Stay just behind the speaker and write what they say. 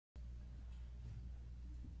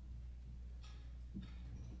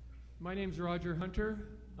My name's Rodger Hunter.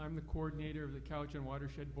 I'm the coordinator of the Cowichan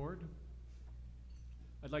Watershed Board.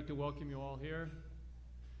 I'd like to welcome you all here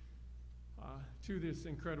to this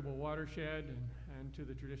incredible watershed and to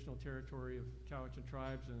the traditional territory of Cowichan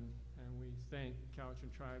tribes, and we thank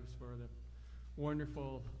Cowichan tribes for the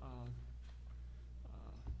wonderful,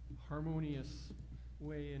 harmonious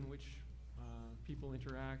way in which people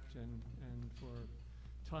interact and for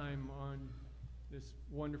time on this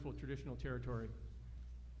wonderful traditional territory.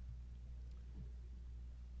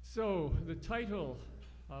 So the title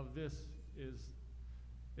of this is,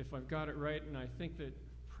 if I've got it right, and I think that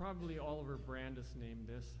probably Oliver Brandis named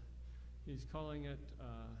this, he's calling it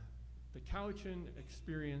the Cowichan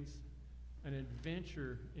Experience, an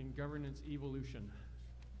Adventure in Governance Evolution.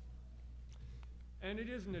 And it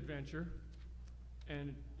is an adventure,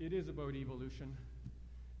 and it is about evolution.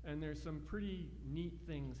 And there's some pretty neat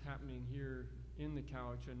things happening here in the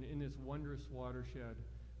Cowichan, in this wondrous watershed.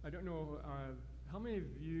 I don't know, how many of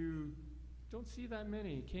you, don't see that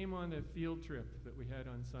many, came on the field trip that we had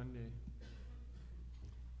on Sunday?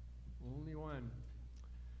 Only one.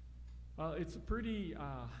 It's a pretty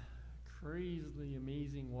crazily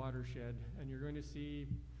amazing watershed, and you're going to see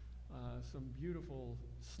some beautiful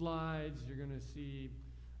slides. You're going to see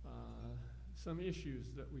some issues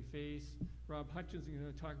that we face. Rob Hutchins is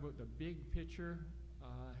going to talk about the big picture,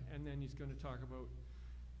 and then he's going to talk about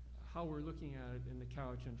how we're looking at it in the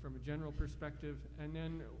Cowichan from a general perspective. And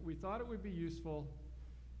then we thought it would be useful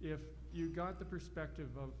if you got the perspective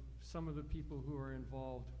of some of the people who are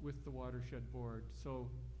involved with the Watershed Board. So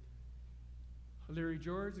Larry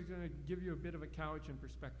George is going to give you a bit of a Cowichan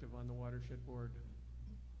perspective on the Watershed Board.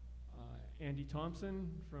 Andy Thompson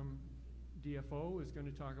from DFO is going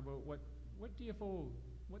to talk about what DFO,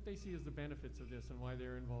 what they see as the benefits of this and why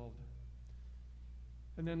they're involved.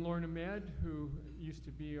 And then Lorna, who used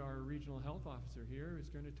to be our regional health officer here, is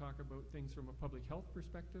going to talk about things from a public health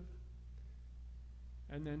perspective.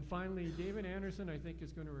 And then finally, David Anderson, I think,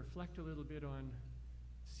 is going to reflect a little bit on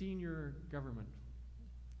senior government.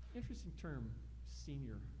 Interesting term,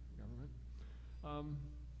 senior government.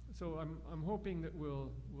 So I'm hoping that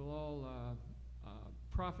we'll all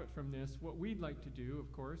profit from this. What we'd like to do,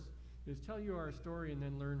 of course, is tell you our story and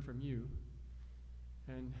then learn from you.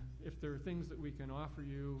 And if there are things that we can offer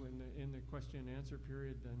you in the question and answer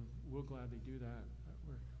period, then we'll gladly do that.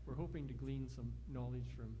 We're hoping to glean some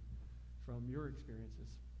knowledge from your experiences.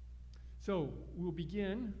 So we'll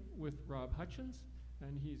begin with Rob Hutchins,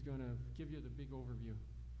 and he's going to give you the big overview.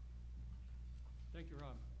 Thank you,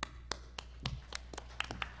 Rob.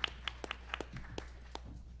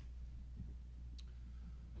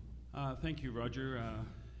 Thank you, Rodger,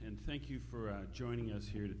 and thank you for joining us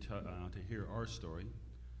here to hear our story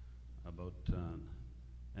about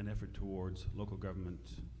an effort towards local government,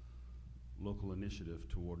 local initiative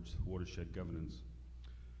towards watershed governance.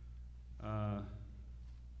 I'm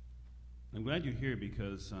glad you're here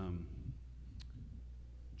because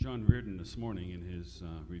John Reardon this morning in his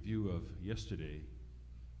review of yesterday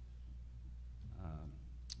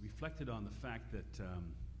reflected on the fact that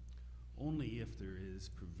only if there is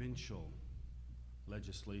provincial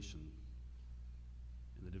legislation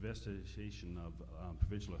and the divestition of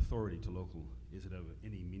provincial authority to local is it of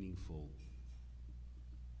any meaningful,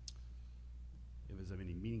 if it's of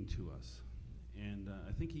any meaning to us. And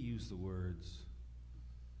I think he used the words,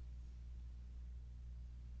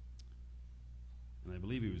 and I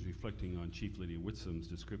believe he was reflecting on Chief Lydia Whitsom's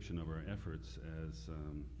description of our efforts as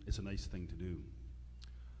it's a nice thing to do.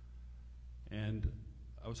 And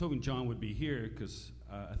I was hoping John would be here because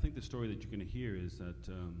I think the story that you're going to hear is that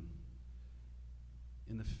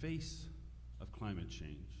in the face of climate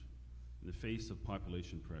change, in the face of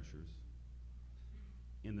population pressures,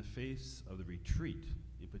 in the face of the retreat,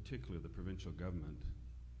 in particular the provincial government,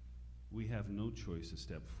 we have no choice to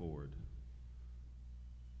step forward,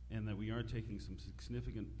 and that we are taking some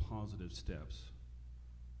significant positive steps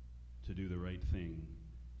to do the right thing,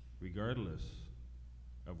 regardless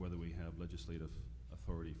of whether we have legislative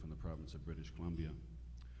authority from the province of British Columbia.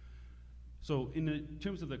 So in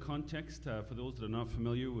terms of the context, for those that are not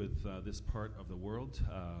familiar with this part of the world,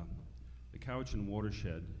 the Cowichan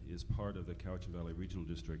Watershed is part of the Cowichan Valley Regional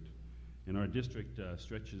District. And our district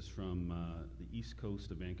stretches from the east coast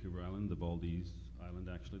of Vancouver Island, the Valdez Island,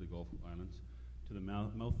 actually, the Gulf Islands, to the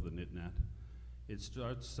mouth of the Nitnat. It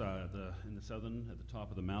starts in the southern, at the top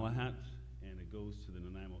of the Malahat, and it goes to the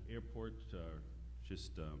Nanaimo Airport,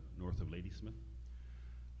 just north of Ladysmith.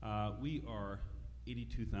 We are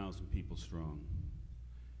 82,000 people strong.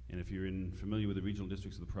 And if you're familiar with the regional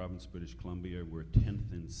districts of the province of British Columbia, we're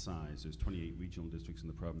 10th in size. There's 28 regional districts in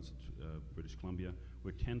the province of British Columbia.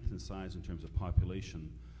 We're 10th in size in terms of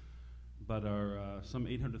population. but our some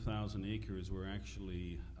 800,000 acres were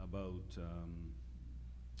actually about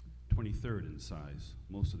 23rd in size.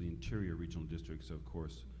 Most of the interior regional districts are, of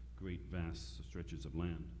course, great vast stretches of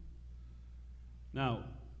land. Now,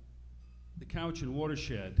 the Cowichan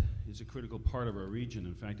Watershed is a critical part of our region.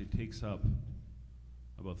 In fact, it takes up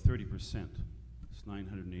about 30%. It's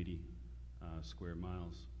 980 square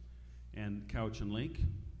miles. And Cowichan Lake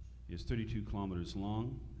is 32 kilometers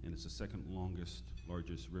long, and it's the second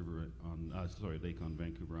largest river on, lake on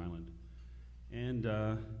Vancouver Island. And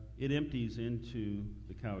it empties into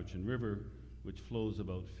the Cowichan River, which flows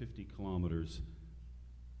about 50 kilometers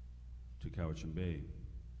to Cowichan Bay.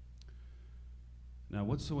 Now,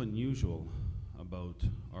 what's so unusual about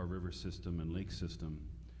our river system and lake system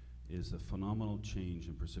is the phenomenal change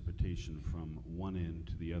in precipitation from one end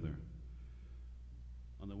to the other.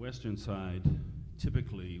 On the western side,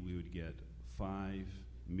 typically we would get 5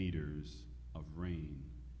 meters of rain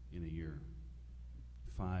in a year.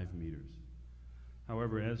 5 meters.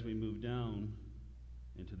 However, as we move down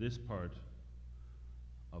into this part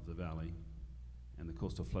of the valley and the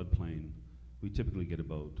coastal floodplain, we typically get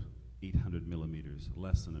about 800 millimeters,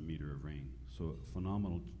 less than a meter of rain. So a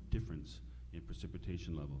phenomenal difference in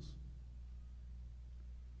precipitation levels.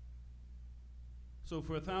 So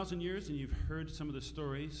for 1,000 years, and you've heard some of the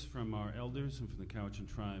stories from our elders and from the Cowichan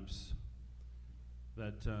tribes,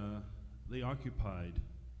 that they occupied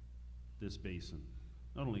this basin.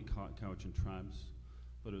 Not only Cowichan tribes,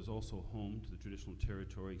 but it was also home to the traditional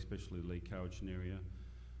territory, especially the Lake Cowichan area,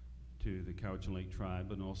 to the Cowichan Lake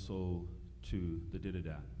tribe, and also to the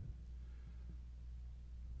Didadat.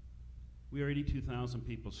 We are 82,000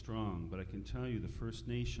 people strong, but I can tell you the First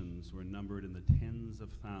Nations were numbered in the tens of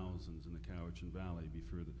thousands in the Cowichan Valley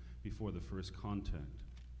before the first contact.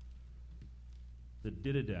 The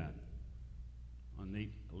Didadat on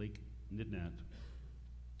Lake Nidnat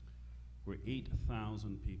were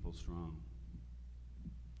 8,000 people strong.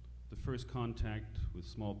 The first contact with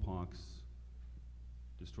smallpox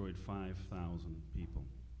destroyed 5,000 people.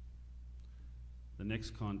 The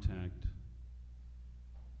next contact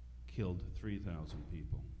killed 3,000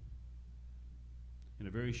 people. In a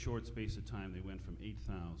very short space of time, they went from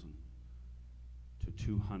 8,000 to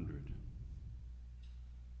 200.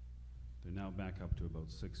 They're now back up to about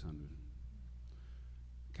 600.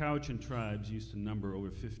 Cowichan tribes used to number over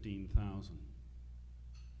 15,000.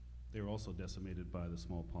 They were also decimated by the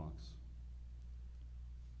smallpox.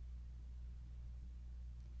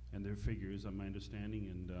 And their figures, on my understanding,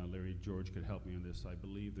 and Larry George could help me on this, I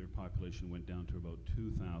believe their population went down to about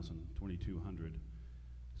 2,200.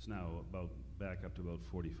 It's now back up to about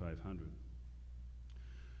 4,500.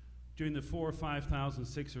 During the 4,000 or 5,000,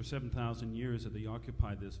 6,000 or 7,000 years that they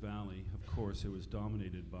occupied this valley, of course, it was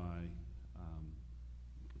dominated by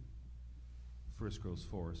first growth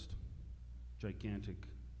forest, gigantic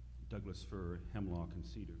Douglas fir, hemlock, and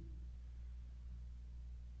cedar.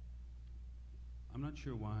 I'm not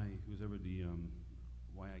sure why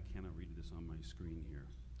why I cannot read this on my screen here.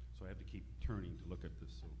 So I have to keep turning to look at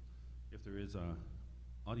this. So if there is a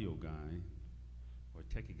audio guy or a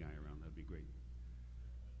techie guy around, that'd be great.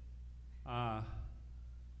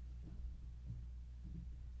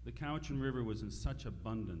 The Cowichan River was in such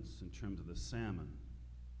abundance in terms of the salmon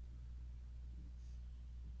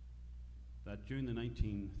that during the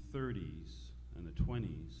 1930s and the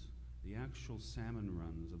 20s, the actual salmon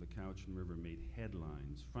runs of the Cowichan River made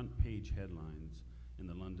headlines, front page headlines in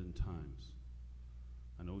the London Times,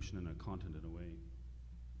 an ocean and a continent away.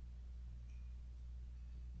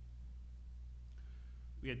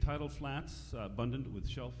 We had tidal flats abundant with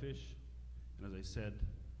shellfish, and as I said,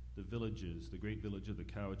 the villages, the great village of the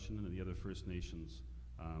Cowichan and the other First Nations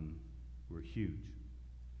were huge.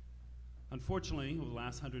 Unfortunately, over the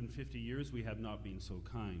last 150 years, we have not been so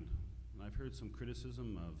kind. And I've heard some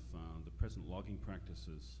criticism of the present logging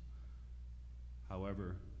practices.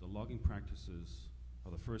 However, the logging practices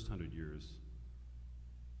of the first 100 years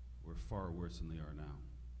were far worse than they are now.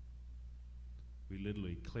 We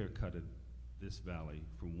literally clear-cutted this valley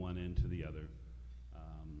from one end to the other.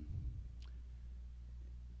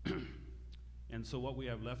 And so what we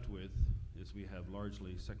have left with is we have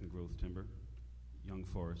largely second-growth timber, young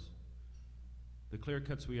forests. The clear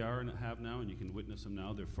cuts we have now, and you can witness them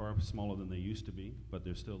now, they're far smaller than they used to be, but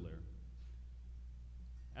they're still there.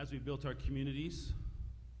 As we built our communities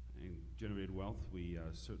and generated wealth, we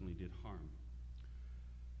certainly did harm.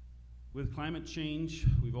 With climate change,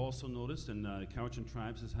 we've also noticed, and Cowichan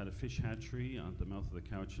Tribes has had a fish hatchery at the mouth of the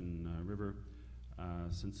Cowichan River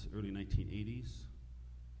since early 1980s,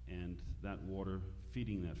 and that water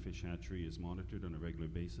feeding that fish hatchery is monitored on a regular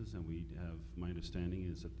basis, and we have, my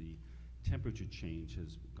understanding is that the temperature change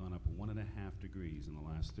has gone up 1.5 degrees in the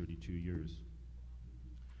last 32 years.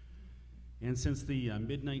 And since the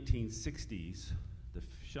mid-1960s, the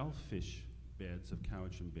shellfish beds of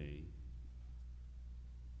Cowichan Bay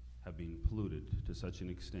have been polluted to such an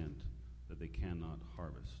extent that they cannot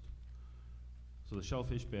harvest. So the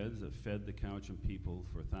shellfish beds that fed the Cowichan people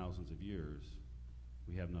for thousands of years,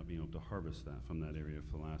 we have not been able to harvest that from that area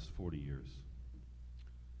for the last 40 years.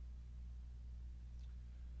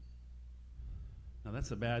 Now that's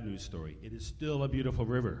the bad news story. It is still a beautiful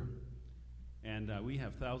river. And we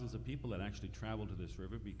have thousands of people that actually travel to this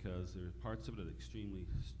river because there are parts of it that are extremely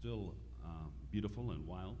still beautiful and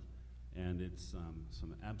wild. And it's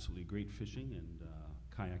some absolutely great fishing and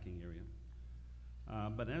kayaking area.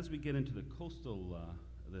 But as we get into the coastal,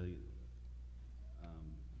 the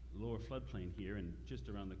lower floodplain here, and just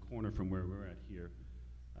around the corner from where we're at here,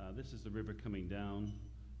 this is the river coming down.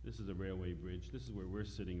 This is a railway bridge. This is where we're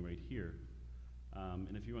sitting right here.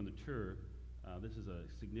 And if you're on the tour, this is a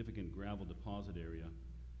significant gravel deposit area.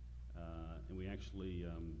 And we actually,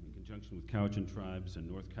 in conjunction with Cowichan tribes and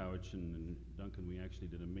North Cowichan and Duncan, we actually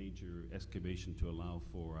did a major excavation to allow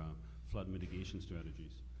for flood mitigation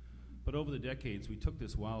strategies. But over the decades, we took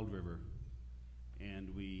this wild river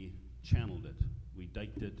and we channeled it. We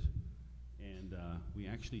diked it, and we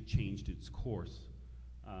actually changed its course.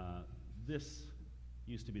 This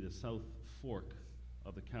used to be the South Fork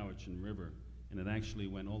of the Cowichan River, and it actually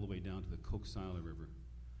went all the way down to the Coxsackie River.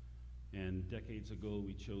 And decades ago,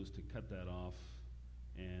 we chose to cut that off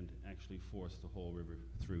and actually force the whole river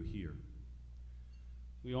through here.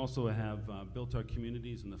 We also have built our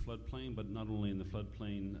communities in the floodplain, but not only in the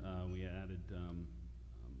floodplain, we added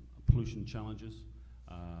pollution challenges.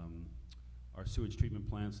 Our sewage treatment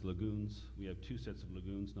plants, lagoons, we have 2 sets of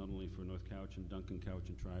lagoons, not only for North Cowichan, Duncan,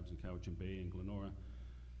 Cowichan tribes, and Cowichan Bay and Glenora,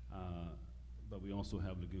 but we also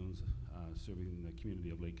have lagoons serving the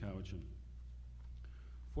community of Lake Cowichan.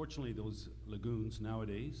 Fortunately, those lagoons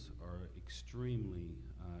nowadays are extremely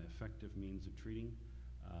effective means of treating.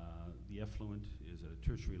 The effluent is at a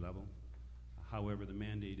tertiary level. However, the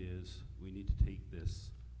mandate is we need to take this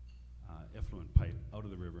effluent pipe out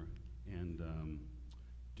of the river and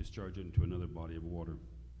discharge it into another body of water.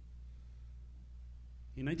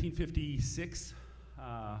 In 1956,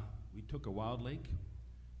 we took a wild lake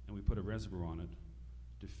and we put a reservoir on it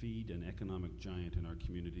to feed an economic giant in our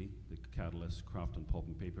community, the Catalyst Crofton Pulp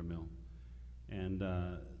and Paper Mill. And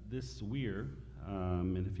this weir,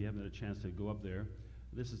 and if you haven't had a chance to go up there,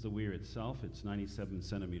 this is the weir itself. It's 97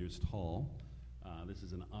 centimeters tall. This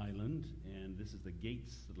is an island, and this is the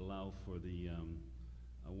gates that allow for the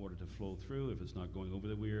water to flow through if it's not going over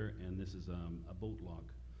the weir, and this is a boat lock.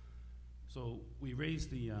 So we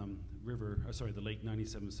raised the the lake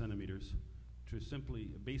 97 centimeters to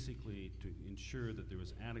basically to ensure that there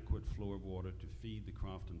was adequate flow of water to feed the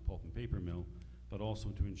Crofton Pulp and Paper Mill, but also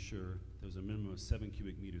to ensure there was a minimum of 7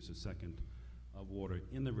 cubic meters a second of water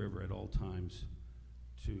in the river at all times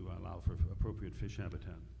to allow for appropriate fish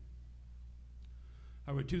habitat.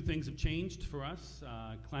 However, 2 things have changed for us.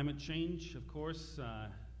 Climate change, of course,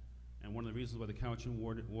 and one of the reasons why the Cowichan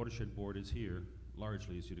Watershed Board is here,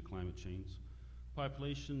 largely is due to climate change.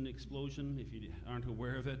 Population explosion, if you aren't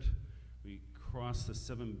aware of it, we crossed the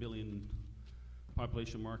 7 billion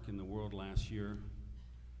population mark in the world last year.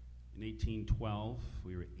 In 1812,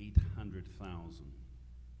 we were 800,000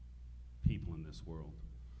 people in this world.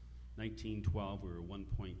 1912, we were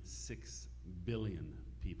 1.6 billion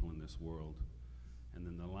people in this world. And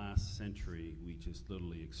then the last century, we just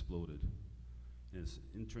literally exploded. And it's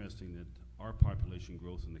interesting that our population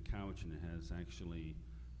growth in the Cowichan has actually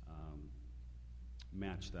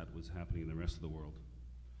matched that was happening in the rest of the world.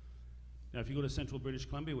 Now, if you go to central British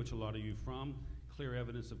Columbia, which a lot of you are from, clear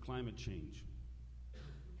evidence of climate change.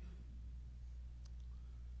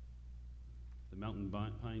 The mountain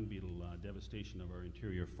pine beetle devastation of our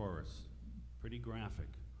interior forests. Pretty graphic.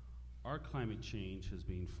 Our climate change has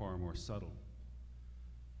been far more subtle.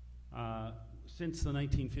 Since the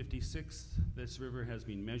 1956, this river has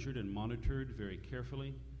been measured and monitored very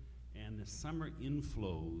carefully, and the summer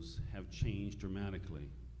inflows have changed dramatically.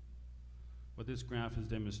 What this graph is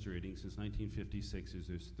demonstrating since 1956 is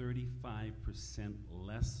there's 35%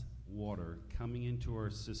 less water coming into our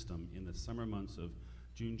system in the summer months of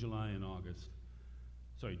June, July, and August.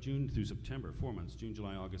 Sorry, June through September, 4 months, June,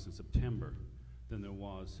 July, August, and September, than there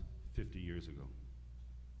was 50 years ago.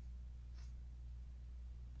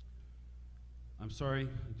 I'm sorry,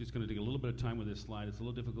 I'm just going to take a little bit of time with this slide. It's a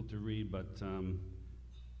little difficult to read, but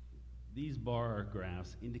these bar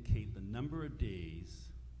graphs indicate the number of days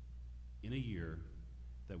in a year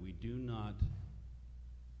that we do not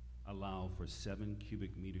allow for 7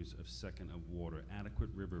 cubic meters a second of water, adequate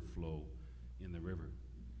river flow in the river.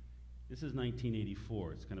 This is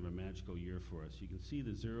 1984. It's kind of a magical year for us. You can see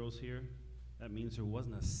the zeros here. That means there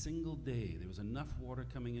wasn't a single day there was enough water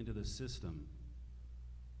coming into the system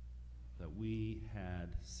that we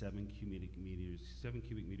had 7 cubic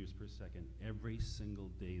meters per second every single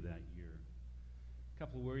day that year. A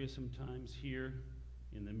couple worrisome times here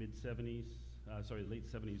in the late 70s,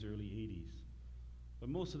 early 80s. But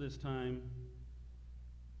most of this time,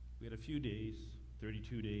 we had a few days,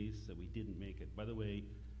 32 days, that we didn't make it. By the way,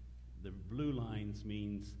 the blue lines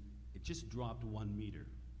means it just dropped 1 meter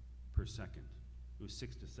per second. It was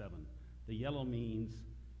 6 to 7. The yellow means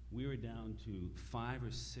we were down to 5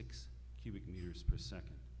 or 6 cubic meters per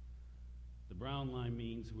second. The brown line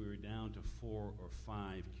means we were down to 4 or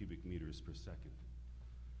 5 cubic meters per second.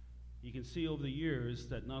 You can see over the years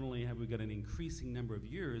that not only have we got an increasing number of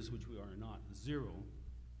years, which we are not zero,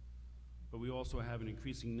 but we also have an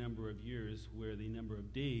increasing number of years where the number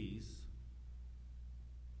of days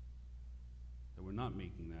that we're not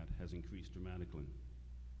making that has increased dramatically.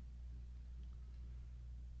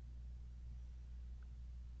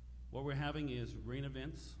 What we're having is rain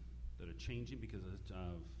events that are changing because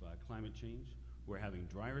of climate change. We're having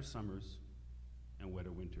drier summers and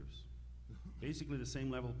wetter winters. Basically the same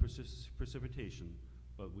level of precipitation,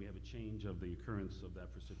 but we have a change of the occurrence of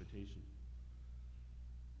that precipitation.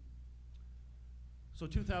 So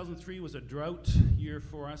 2003 was a drought year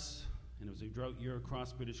for us, and it was a drought year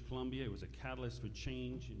across British Columbia. It was a catalyst for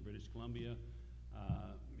change in British Columbia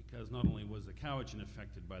because not only was the Cowichan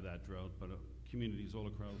affected by that drought, but communities all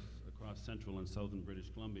across central and southern British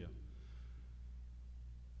Columbia.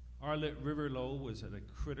 Our river was at a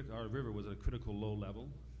critical low level,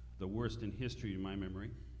 the worst in history in my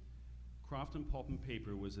memory. Crofton Pulp and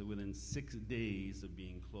Paper was within 6 days of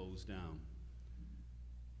being closed down.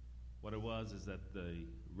 What it was is that the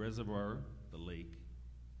reservoir, the lake,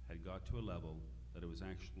 had got to a level that it was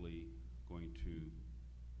actually going to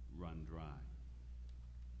run dry.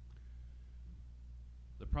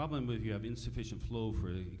 The problem if you have insufficient flow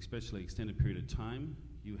for especially extended period of time,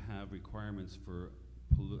 you have requirements for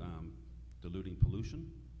diluting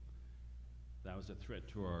pollution. That was a threat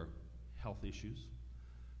to our health issues.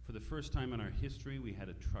 For the first time in our history, we had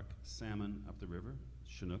to truck salmon up the river,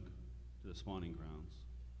 Chinook, to the spawning grounds.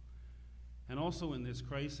 And also in this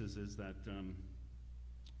crisis is that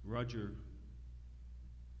Rodger,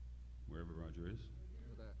 wherever Rodger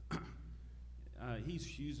is,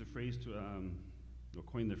 he's used a phrase or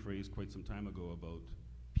coined the phrase quite some time ago about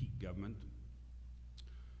peak government,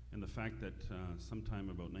 and the fact that sometime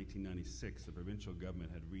about 1996, the provincial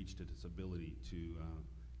government had reached its ability to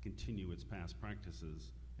continue its past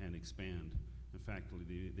practices and expand. In fact,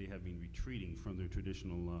 they have been retreating from their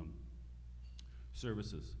traditional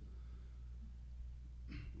services.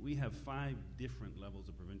 We have 5 different levels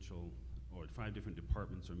of provincial, or 5 different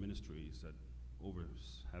departments or ministries that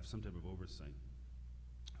have some type of oversight.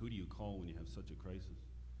 Who do you call when you have such a crisis?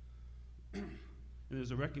 And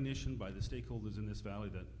there's a recognition by the stakeholders in this valley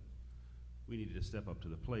that we needed to step up to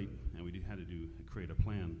the plate, and we had to create a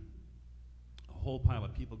plan. A whole pile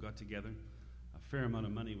of people got together. A fair amount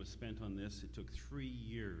of money was spent on this. It took 3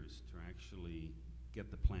 years to actually get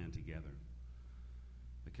the plan together.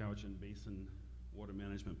 The Cowichan Basin Water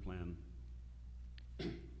Management Plan.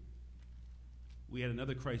 We had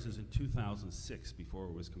another crisis in 2006 before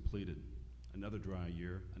it was completed. Another dry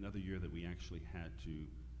year, another year that we actually had to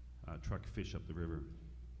truck fish up the river.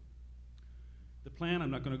 The plan, I'm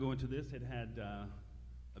not going to go into this, it had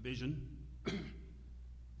a vision,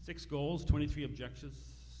 6 goals, 23 objectives,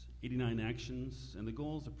 89 actions, and the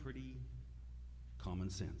goals are pretty common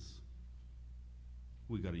sense.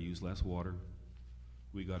 We got to use less water.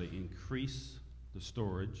 We got to increase the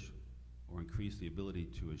storage or increase the ability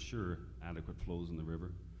to assure adequate flows in the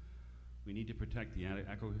river. We need to protect the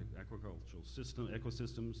agricultural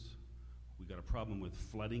ecosystems. We got a problem with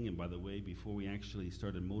flooding, and by the way, before we actually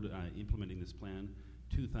started implementing this plan,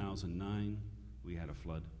 2009, we had a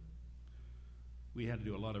flood. We had to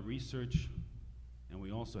do a lot of research, and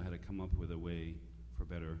we also had to come up with a way for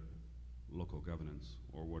better local governance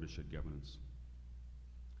or watershed governance.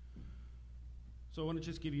 So I want to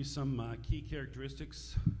just give you some key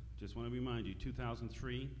characteristics. Just want to remind you,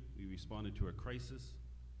 2003, we responded to a crisis,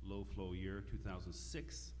 low flow year.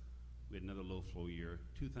 2006, we had another low flow year.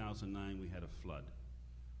 2009, we had a flood.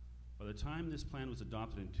 By the time this plan was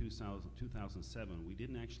adopted in 2007, we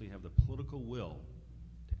didn't actually have the political will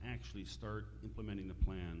to actually start implementing the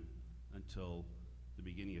plan until the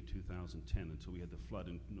beginning of 2010, until we had the flood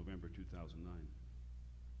in November 2009.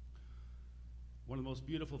 One of the most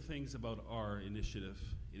beautiful things about our initiative,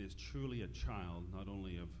 it is truly a child not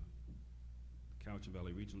only of the Cowichan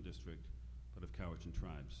Valley Regional District, but of Cowichan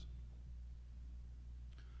tribes.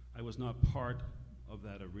 I was not part of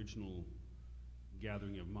that original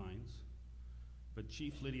gathering of minds, but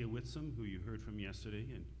Chief Lydia Whitsom, who you heard from yesterday,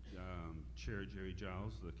 and Chair Jerry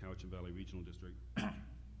Giles, the Cowichan Valley Regional District,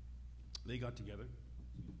 they got together.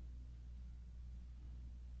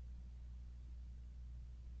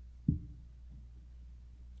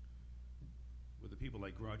 With the people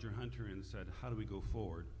like Rodger Hunter and said, how do we go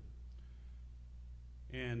forward?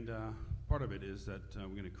 And part of it is that we're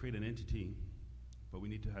going to create an entity, but we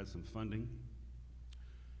need to have some funding.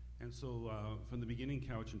 And so from the beginning,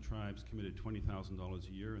 Cowichan Tribes committed $20,000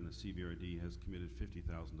 a year, and the CVRD has committed $50,000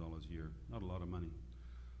 a year. Not a lot of money.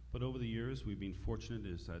 But over the years, we've been fortunate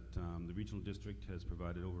is that the regional district has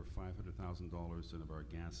provided over $500,000 of our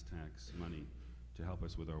gas tax money to help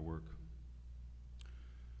us with our work.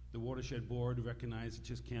 The Watershed Board recognized it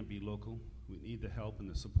just can't be local. We need the help and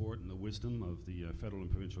the support and the wisdom of the federal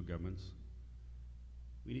and provincial governments.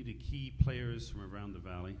 We needed key players from around the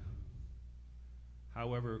valley.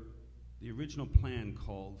 However, the original plan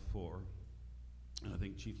called for, and I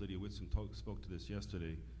think Chief Lydia Whitson spoke to this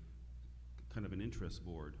yesterday, kind of an interest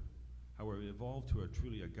board. However, it evolved to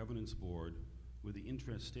truly a governance board with the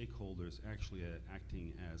interest stakeholders actually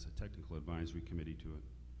acting as a technical advisory committee to it.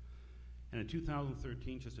 And in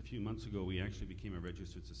 2013, just a few months ago, we actually became a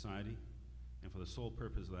registered society, and for the sole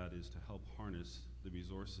purpose of that is to help harness the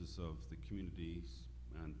resources of the communities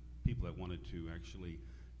and people that wanted to actually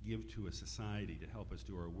give to a society to help us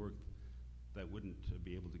do our work that wouldn't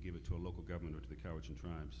be able to give it to a local government or to the Cowichan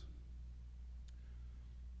tribes.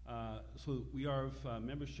 So we are of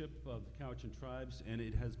membership of the Cowichan tribes, and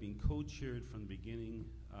it has been co-chaired from the beginning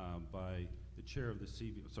by the chair of the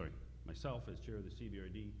myself as chair of the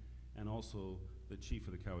CVRD, and also the chief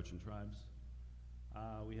of the Cowichan tribes.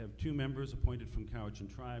 We have 2 members appointed from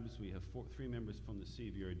Cowichan tribes. We have 3 members from the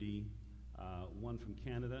CVRD. 1 from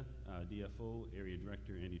Canada, DFO, Area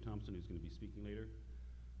Director Andy Thompson, who's going to be speaking later.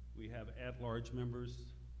 We have at-large members.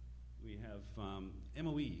 We have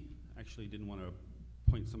MOE, actually didn't want to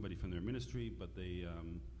appoint somebody from their ministry, but they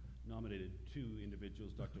nominated 2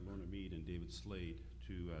 individuals, Dr. Lorna Mead and David Slade,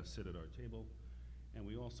 to sit at our table. And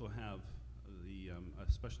we also have the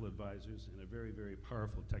special advisors and a very, very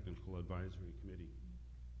powerful technical advisory committee.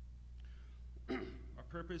 Our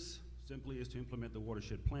purpose simply is to implement the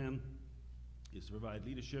watershed plan, is to provide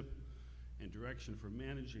leadership and direction for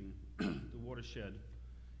managing the watershed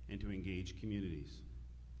and to engage communities.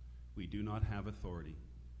 We do not have authority.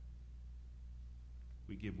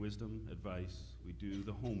 We give wisdom, advice, we do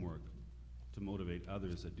the homework to motivate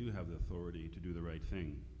others that do have the authority to do the right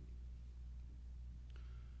thing.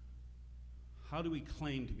 How do we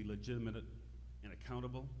claim to be legitimate and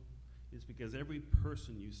accountable? It's because every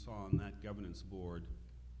person you saw on that governance board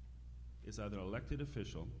is either an elected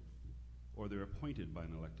official or they're appointed by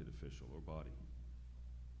an elected official or body.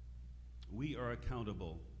 We are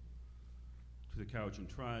accountable to the Cowichan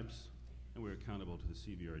tribes, and we're accountable to the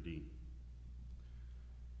CVRD.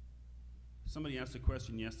 Somebody asked a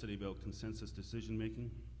question yesterday about consensus decision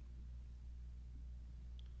making.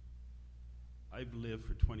 I've lived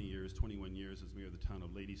for 20 years, 21 years as mayor of the town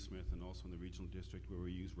of Ladysmith and also in the regional district where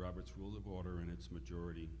we use Robert's Rules of Order and its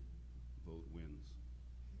majority vote wins.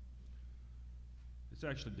 It's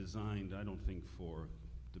actually designed, I don't think, for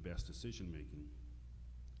the best decision making.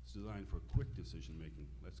 It's designed for quick decision making.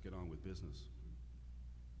 Let's get on with business.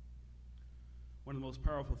 One of the most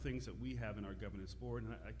powerful things that we have in our governance board,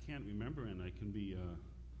 and I can't remember, and I can be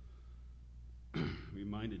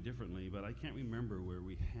reminded differently, but I can't remember where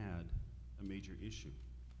we had a major issue.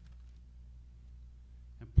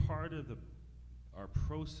 And part of our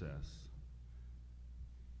process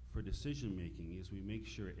for decision making is we make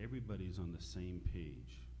sure everybody's on the same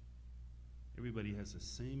page. Everybody has the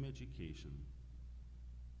same education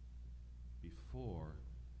before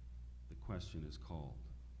the question is called.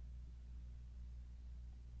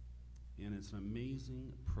 And it's an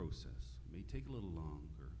amazing process. It may take a little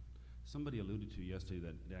longer. Somebody alluded to yesterday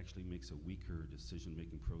that it actually makes a weaker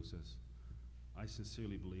decision-making process. I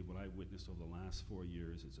sincerely believe what I've witnessed over the last 4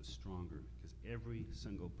 years is a stronger, because every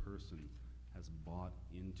single person has bought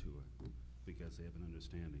into it because they have an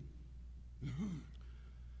understanding.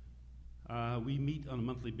 We meet on a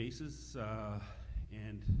monthly basis,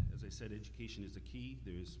 and as I said, education is the key.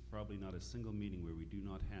 There's probably not a single meeting where we do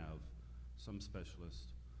not have some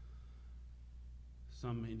specialist,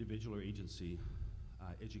 some individual or agency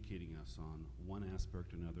educating us on one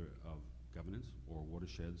aspect or another of governance or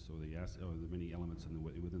watersheds, or the many elements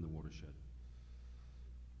within the watershed.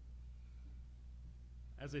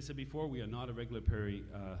 As I said before, we are not a regulatory,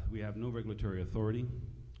 we have no regulatory authority.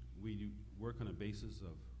 We do work on a basis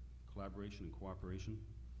of collaboration and cooperation.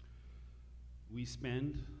 We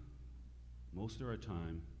spend most of our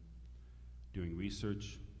time doing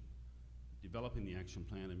research, developing the action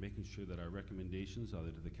plan, and making sure that our recommendations,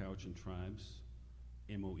 either to the Cowichan tribes,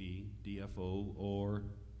 MOE, DFO, or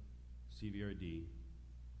CVRD,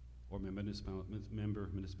 or member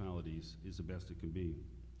municipalities, is the best it can be.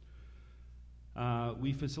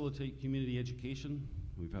 We facilitate community education.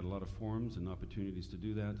 We've had a lot of forums and opportunities to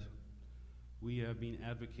do that. We have been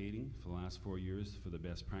advocating for the last 4 years for the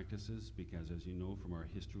best practices because, as you know from our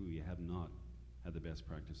history, we have not had the best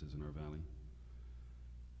practices in our valley.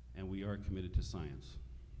 And we are committed to science.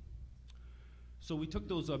 So we took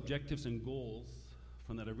those objectives and goals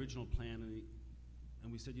from that original plan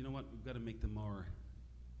and we said, you know what, we've got to make them more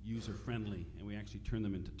user-friendly, and we actually turned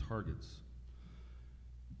them into targets.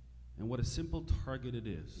 And what a simple target it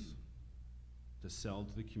is to sell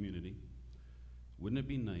to the community. Wouldn't it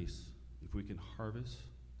be nice if we can harvest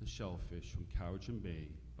the shellfish from Cowichan Bay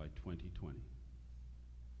by 2020?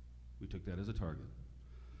 We took that as a target.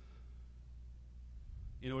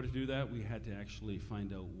 In order to do that, we had to actually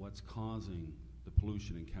find out what's causing the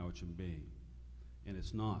pollution in Cowichan Bay. And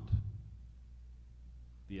it's not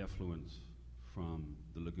the effluents from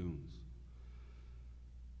the lagoons.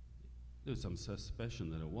 There's some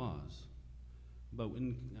suspicion that it was. But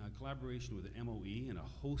in collaboration with the MOE and a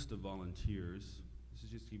host of volunteers, this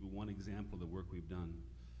is just to give you one example of the work we've done.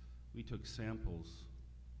 We took samples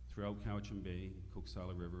throughout Cowichan Bay,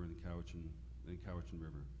 Coxsala River, and Cowichan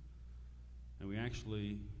River. And we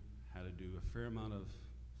actually had to do a fair amount of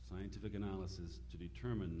scientific analysis to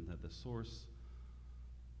determine that the source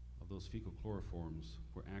of those fecal chloroforms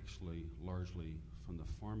were actually largely from the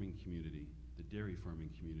farming community, the dairy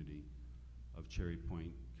farming community of Cherry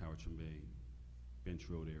Point, Cowichan Bay, Bench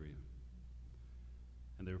Road area.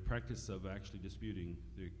 And their practice of actually disputing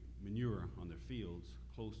the manure on their fields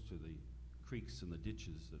close to the creeks and the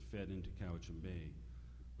ditches that fed into Cowichan Bay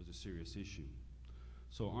was a serious issue.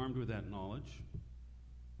 So armed with that knowledge,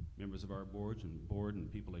 members of our board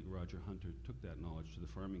and people like Rodger Hunter took that knowledge to the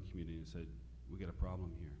farming community and said, we got a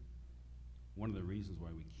problem here. One of the reasons why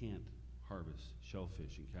we can't harvest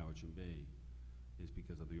shellfish in Cowichan Bay is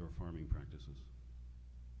because of your farming practices.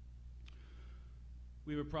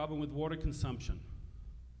 We have a problem with water consumption.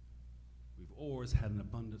 We've always had an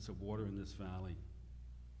abundance of water in this valley,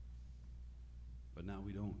 but now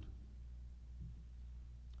we don't.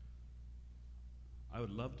 I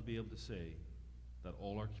would love to be able to say that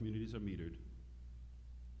all our communities are metered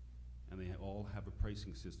and they all have a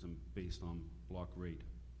pricing system based on block rate,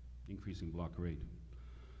 increasing block rate.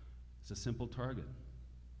 It's a simple target.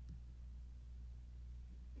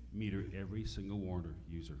 Meter every single water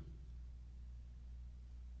user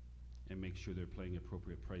and make sure they're paying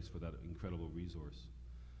appropriate price for that incredible resource.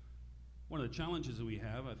 One of the challenges that we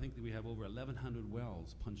have, I think that we have over 1,100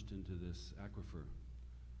 wells punched into this aquifer.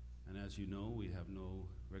 And as you know, we have no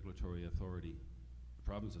regulatory authority. The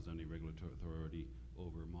province has only regulatory authority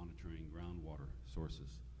over monitoring groundwater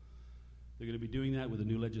sources. They're going to be doing that with the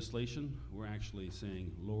new legislation. We're actually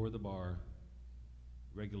saying lower the bar,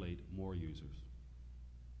 regulate more users.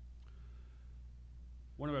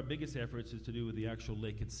 One of our biggest efforts is to do with the actual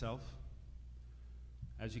lake itself.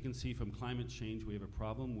 As you can see from climate change, we have a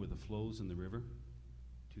problem with the flows in the river,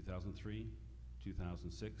 2003,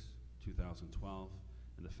 2006, 2012,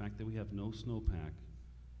 and the fact that we have no snowpack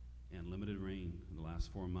and limited rain in the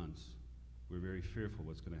last 4 months. We're very fearful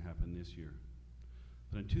what's going to happen this year.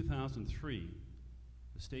 But in 2003,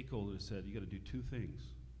 the stakeholders said you got to do two things.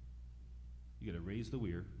 You got to raise the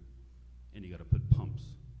weir and you got to put pumps.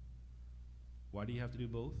 Why do you have to do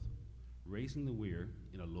both? Raising the weir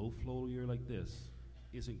in a low flow year like this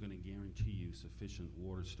isn't going to guarantee you sufficient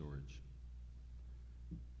water storage.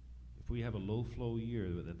 If we have a low flow year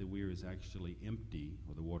that the weir is actually empty,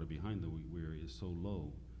 or the water behind the weir is so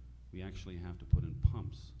low, we actually have to put in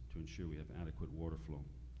pumps to ensure we have adequate water flow.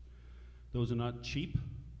 Those are not cheap.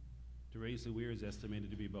 To raise the weir is estimated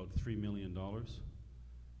to be about $3 million.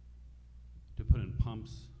 To put in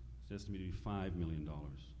pumps is estimated to be $5 million.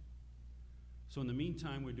 So in the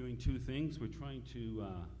meantime, we're doing two things. We're trying to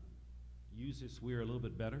use this weir a little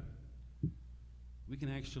bit better. We can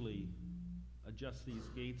actually adjust these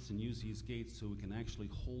gates and use these gates so we can actually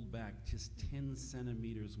hold back just 10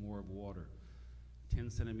 centimeters more of water. 10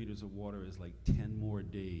 centimeters of water is like 10 more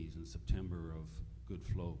days in September of good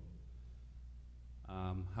flow.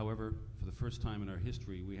 However, for the first time in our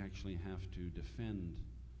history, we actually have to defend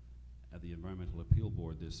at the Environmental Appeal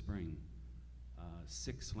Board this spring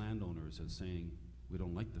 6 landowners as saying we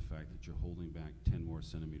don't like the fact that you're holding back 10 more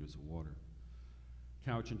centimeters of water.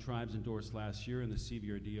 Cowichan tribes endorsed last year, and the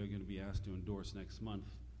CVRD are going to be asked to endorse next month,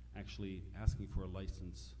 actually asking for a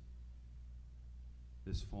license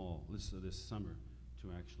this fall, this summer,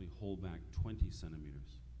 to actually hold back 20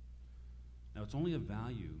 centimeters. Now, it's only a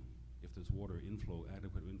value if there's water inflow,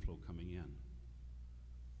 adequate inflow coming in.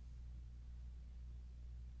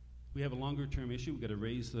 We have a longer-term issue. We've got to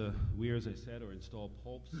raise the weir, as I said, or install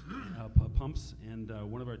pumps, and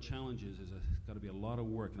one of our challenges is it's got to be a lot of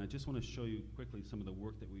work. And I just want to show you quickly some of the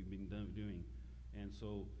work that we've been doing. And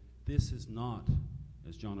so this is not,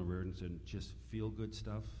 as John O'Riordan said, just feel-good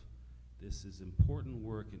stuff. This is important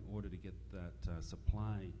work in order to get that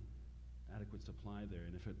adequate supply there.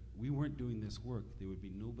 And if we weren't doing this work, there would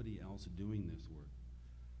be nobody else doing this work.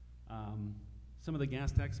 Some of the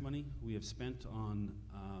gas tax money we have spent on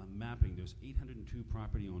mapping. There's 802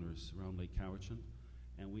 property owners around Lake Cowichan,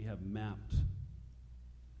 and we have mapped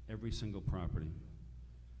every single property.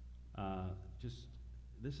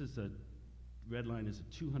 This is a red line is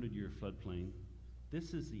a 200-year floodplain.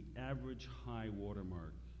 This is the average high water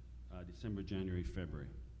mark, December, January, February.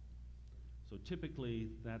 So typically,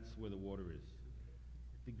 that's where the water is.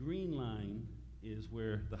 The green line is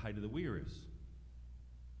where the height of the weir is.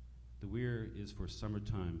 The weir is for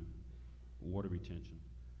summertime water retention.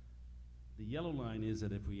 The yellow line is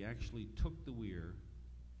that if we actually took the weir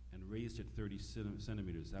and raised it 30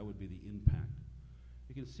 centimeters, that would be the impact.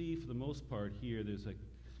 You can see for the most part here, there's a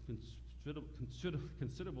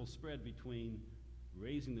considerable spread between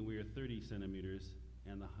raising the weir 30 centimeters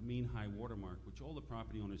and the mean high water mark, which all the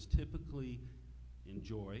property owners typically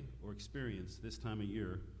enjoy or experience this time of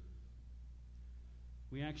year.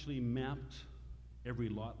 We actually mapped every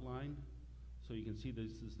lot line, so you can see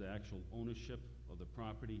this is the actual ownership of the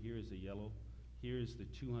property. Here is the yellow. Here is the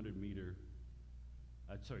 200-year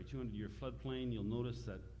floodplain. You'll notice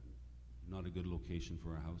that not a good location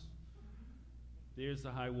for a house. There's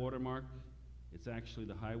the high water mark. It's actually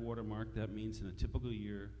the high water mark. That means in a typical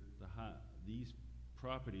year, these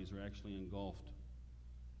properties are actually engulfed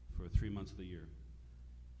for 3 months of the year.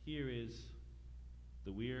 Here is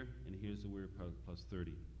the weir, and here's the weir plus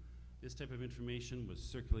 30. This type of information was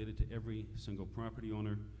circulated to every single property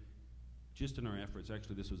owner. Just in our efforts,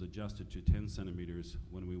 actually this was adjusted to 10 centimeters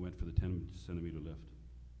when we went for the 10 centimeter lift.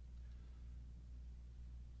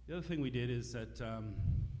 The other thing we did is that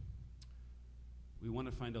we want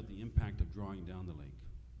to find out the impact of drawing down the lake.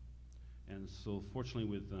 And so fortunately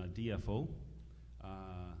with DFO,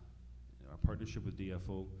 our partnership with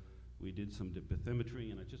DFO, we did some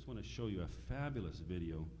bathymetry, and I just want to show you a fabulous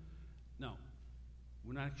video. Now,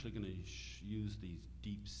 we're not actually going to use these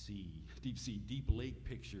deep lake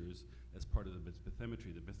pictures as part of the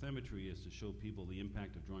bathymetry. The bathymetry is to show people the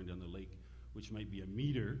impact of drawing down the lake, which might be a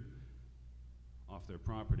meter off their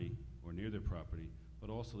property or near their property, but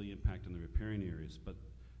also the impact on the riparian areas. But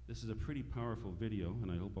this is a pretty powerful video,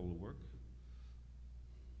 and I hope it will work.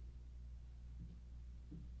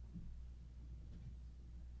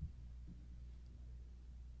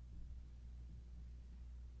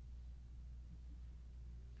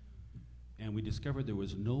 And we discovered there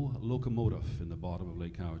was no locomotive in the bottom of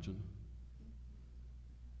Lake Cowichan.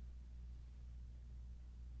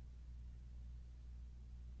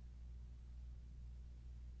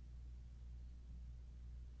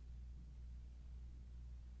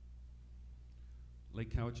 Lake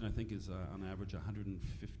Cowichan, I think, is on average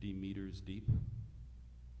 150 meters deep.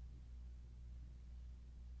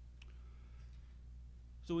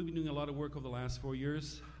 So we've been doing a lot of work over the last 4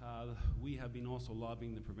 years. We have been also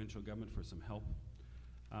lobbying the provincial government for some help.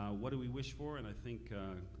 What do we wish for? And I think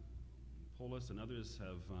Polis and others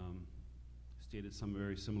have stated some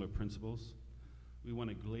very similar principles. We want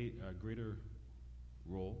a greater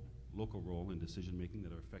role, local role in decision making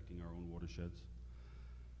that are affecting our own watersheds.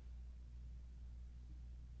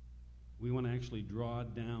 We want to actually draw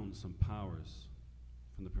down some powers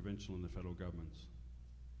from the provincial and the federal governments,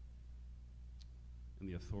 and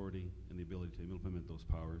the authority and the ability to implement those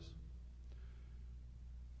powers.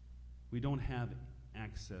 We don't have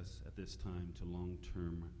access at this time to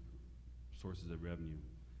long-term sources of revenue.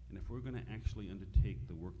 And if we're going to actually undertake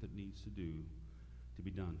the work that needs to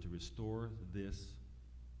be done to restore this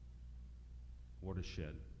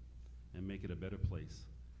watershed and make it a better place,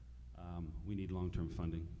 we need long-term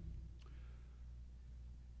funding.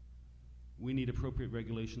 We need appropriate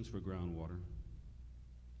regulations for groundwater.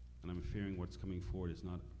 And I'm fearing what's coming forward is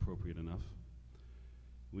not appropriate enough.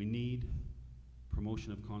 We need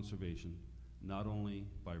promotion of conservation, not only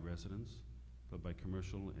by residents, but by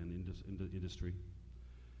commercial and industry.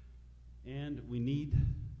 And we need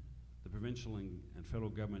the provincial and federal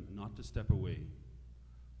government not to step away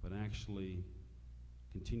but actually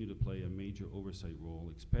continue to play a major oversight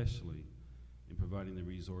role, especially in providing the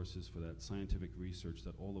resources for that scientific research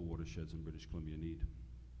that all the watersheds in British Columbia need.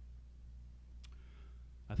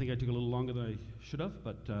 I think I took a little longer than I should have,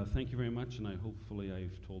 but thank you very much, and hopefully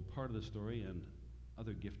I've told part of the story, and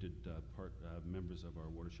other gifted members of our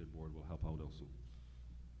watershed board will help out also.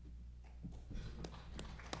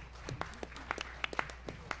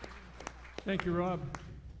 Thank you, Rob.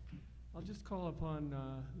 I'll just call upon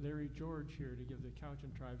Larry George here to give the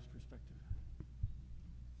Cowichan tribe's perspective.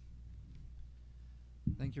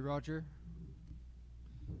 Thank you, Rodger.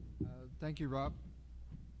 Thank you, Rob.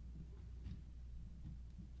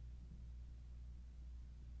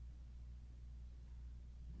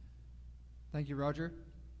 Thank you, Rodger.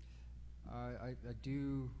 I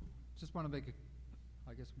do just want to make,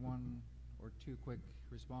 I guess, one or two quick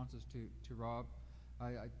responses to Rob.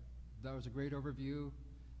 That was a great overview,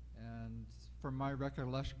 and from my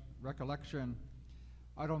recollection,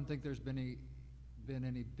 I don't think there's been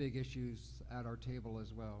any big issues at our table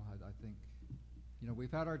as well. I think, you know,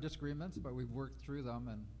 we've had our disagreements, but we've worked through them,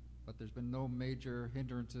 but there's been no major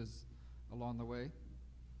hindrances along the way.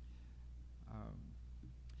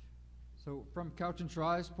 So from Cowichan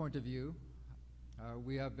Tribe's point of view,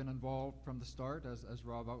 we have been involved from the start, as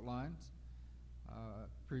Rob outlined.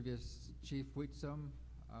 Previous Chief Wheatsome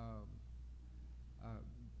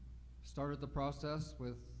started the process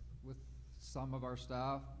with some of our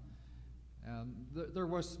staff, and there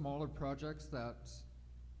was smaller projects that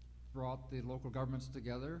brought the local governments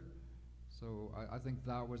together. So I think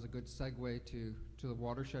that was a good segue to the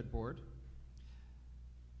Watershed Board.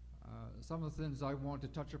 Some of the things I want to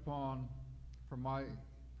touch upon from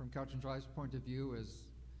Cowichan Tribe's point of view is,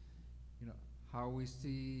 you know, how we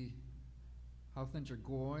see how things are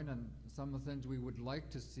going and some of the things we would like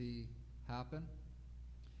to see happen.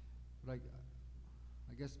 But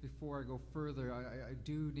I guess before I go further, I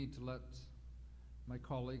do need to let my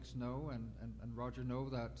colleagues know and Rodger know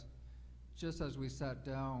that just as we sat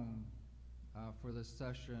down for this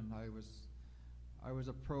session, I was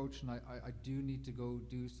approached, and I do need to go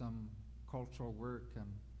do some cultural work, and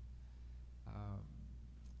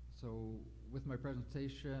so with my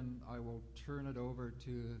presentation, I will turn it over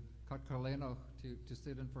to Katkaleno to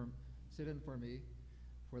sit in for me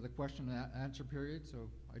for the question and answer period. So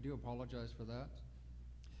I do apologize for that.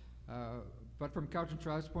 But from Cowichan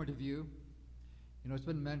Tribe's point of view, you know, it's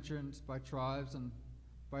been mentioned by tribes and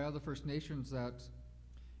by other First Nations that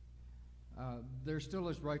there still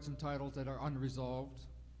is rights and titles that are unresolved,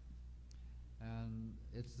 and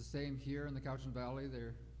it's the same here in the Cowichan Valley.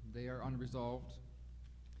 They are unresolved.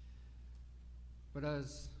 But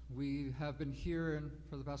as we have been hearing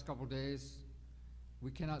for the past couple of days,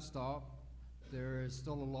 we cannot stop. There is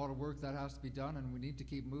still a lot of work that has to be done, and we need to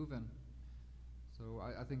keep moving. So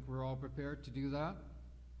I think we're all prepared to do that.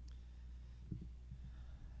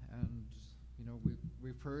 And you know,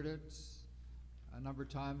 we've heard it a number of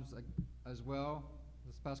times as well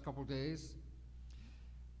this past couple of days.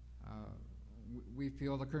 We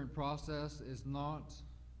feel the current process is not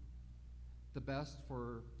the best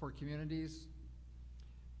for communities.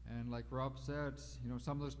 And like Rob said, you know,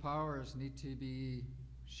 some of those powers need to be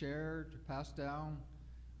shared, passed down,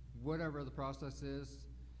 whatever the process is.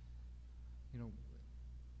 You know,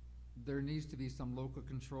 there needs to be some local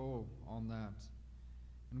control on that.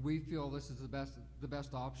 And we feel this is the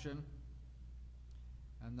best option,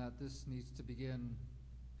 and that this needs to begin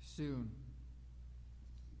soon.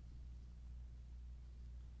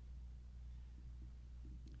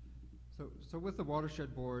 So with the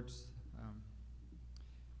watershed boards,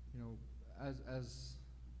 you know, as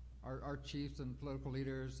our chiefs and political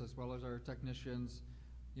leaders, as well as our technicians,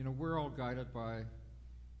 you know, we're all guided by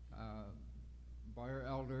our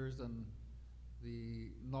elders and the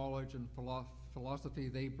knowledge and philosophy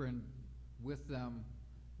they bring with them,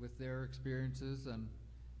 with their experiences, and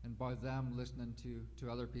by them listening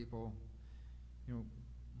to other people. You know,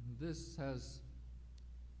 this has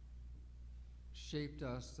shaped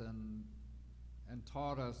us and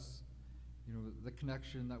taught us, you know, the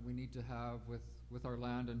connection that we need to have with our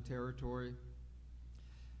land and territory.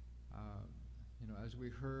 You know, as we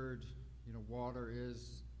heard, you know, water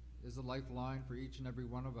is a lifeline for each and every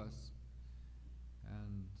one of us.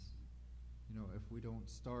 And, you know, if we don't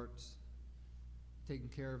start taking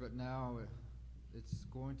care of it now, it's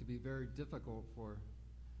going to be very difficult for,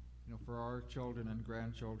 you know, for our children and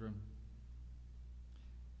grandchildren.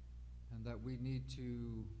 And that we need to,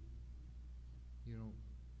 you know,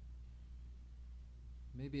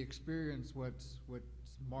 maybe experience what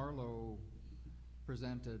Marlowe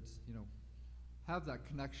presented, you know, have that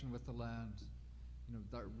connection with the land, you know,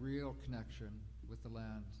 that real connection with the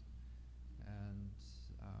land, and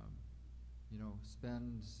you know,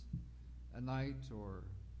 spend a night or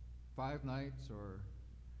 5 nights, or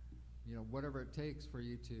you know, whatever it takes for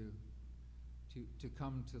you to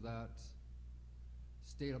come to that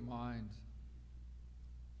state of mind.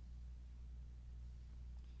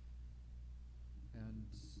 And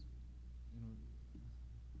you know,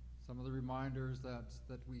 some of the reminders that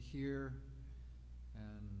we hear,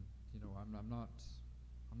 and you know, I'm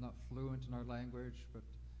not fluent in our language, but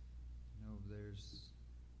you know, there's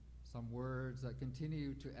some words that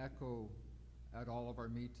continue to echo at all of our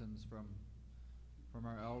meetings from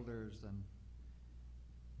our elders, and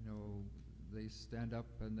you know, they stand up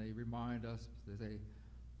and they remind us. They say,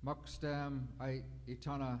 "Mukstam I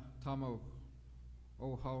itana tamo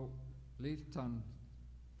o how litan,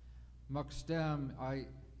 mukstam I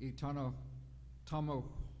itana tamo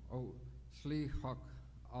o slihak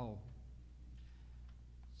al."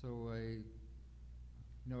 So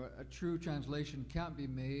a true translation can't be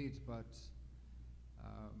made, but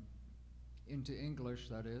into English,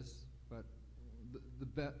 that is. But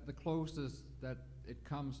the closest that it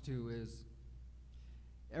comes to is,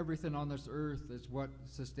 everything on this earth is what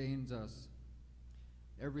sustains us.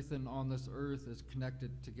 Everything on this earth is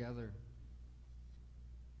connected together.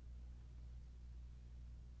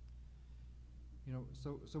 You know,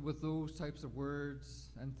 so with those types of words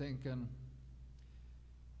and thinking,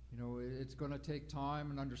 you know, it's going to take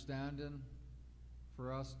time and understanding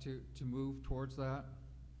for us to move towards that.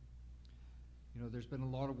 You know, there's been a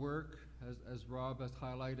lot of work, as Rob has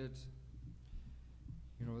highlighted,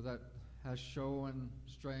 you know, that has shown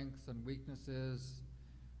strengths and weaknesses,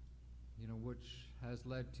 you know, which has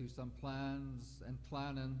led to some plans and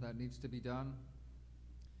planning that needs to be done.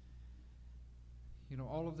 You know,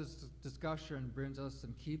 all of this discussion brings us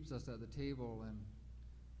and keeps us at the table,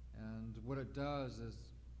 and what it does is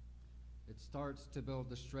it starts to build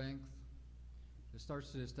the strength, it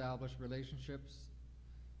starts to establish relationships,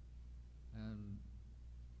 and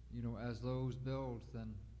you know, as those build,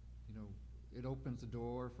 then you know, it opens the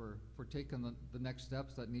door for taking the next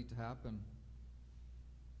steps that need to happen,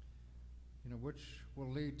 you know, which will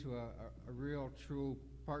lead to a real true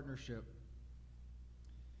partnership.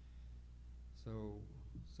 So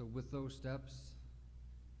with those steps,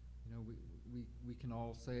 you know, we can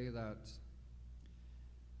all say that,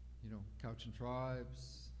 you know, Cowichan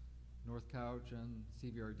Tribes, North Cowichan,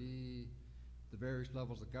 CVRD, the various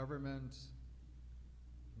levels of government,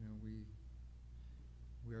 you know,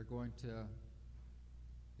 we are going to,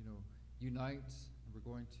 you know, unite, and we're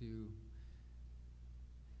going to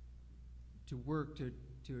work to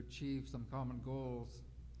achieve some common goals,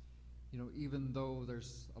 you know, even though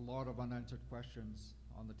there's a lot of unanswered questions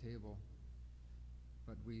on the table.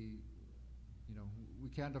 But we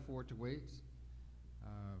can't afford to wait.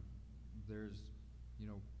 There's, you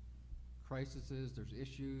know, crises, there's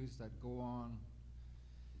issues that go on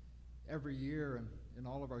every year in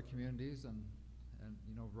all of our communities, and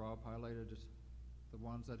you know, Rob highlighted the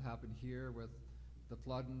ones that happen here with the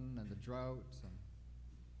flooding and the droughts, and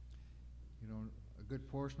you know, a good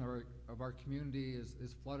portion of our community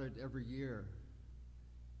is flooded every year.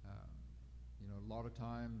 You know, a lot of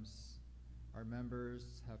times our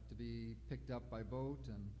members have to be picked up by boat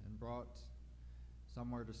and brought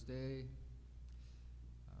somewhere to stay.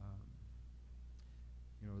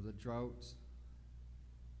 You know, the drought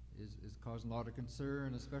is causing a lot of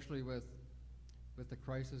concern, especially with the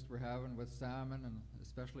crisis we're having with salmon, and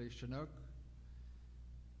especially Chinook.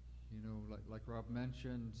 You know, like Rob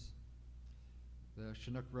mentioned, the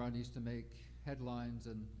Chinook run used to make headlines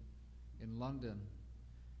in London,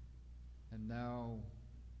 and now,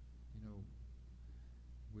 you know,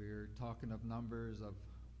 we're talking of numbers of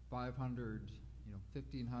 500, you know,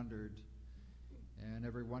 1,500, and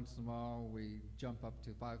every once in a while we jump up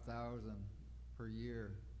to 5,000 per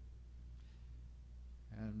year.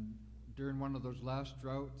 And during one of those last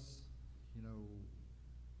droughts, you know,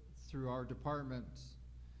 through our department,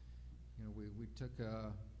 you know, we took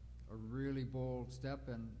a really bold step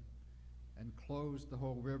and closed the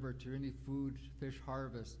whole river to any food fish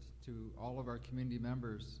harvest to all of our community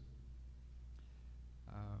members.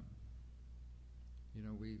 You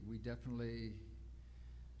know, we definitely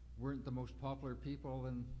weren't the most popular people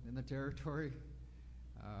in the territory,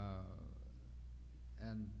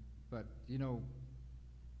 but you know,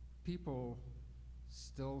 people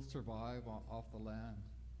still survive off the land.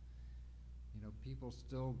 You know, people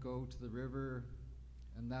still go to the river,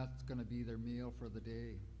 and that's going to be their meal for the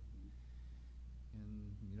day.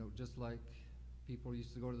 And you know, just like people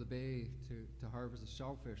used to go to the bay to harvest the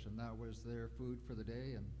shellfish, and that was their food for the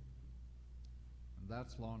day, and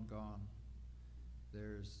that's long gone.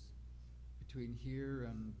 There's between here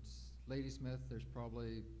and Ladysmith, there's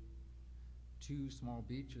probably 2 small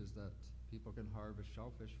beaches that people can harvest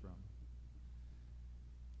shellfish from.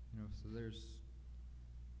 You know, so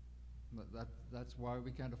that's why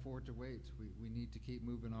we can't afford to wait. We need to keep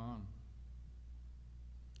moving on.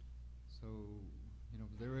 So, you know,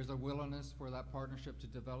 there is a willingness for that partnership to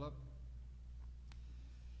develop.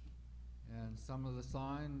 And some of the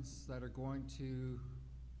signs that are going to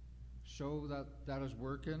show that that is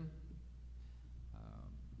working,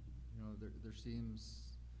 you know, there seems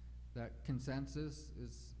that consensus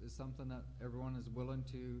is something that everyone is willing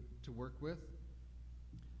to work with.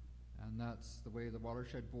 And that's the way the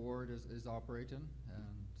Watershed Board is operating.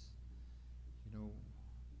 And, you know,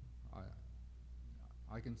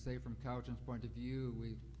 I can say from Cowichan's point of view,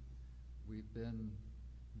 we've been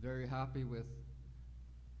very happy with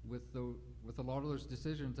a lot of those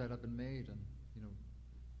decisions that have been made. And, you know,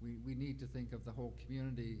 we need to think of the whole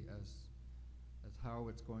community as how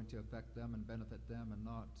it's going to affect them and benefit them, and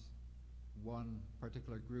not one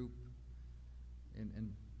particular group.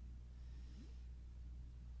 And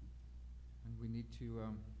we need to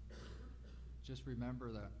just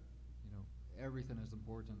remember that, you know, everything is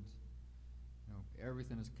important. You know,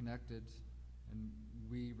 everything is connected, and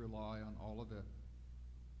we rely on all of it.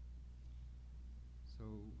 So,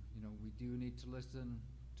 you know, we do need to listen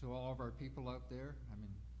to all of our people out there. I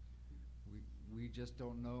mean, we just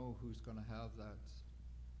don't know who's going to have that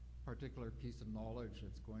particular piece of knowledge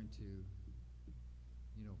that's going to,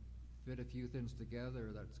 you know, fit a few things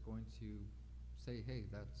together that's going to say, hey,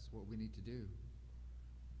 that's what we need to do.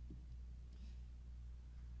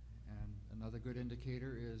 And another good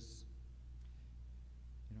indicator is,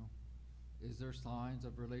 you know, is there signs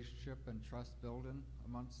of relationship and trust building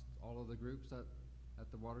amongst all of the groups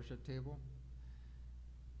at the watershed table?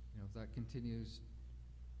 You know, if that continues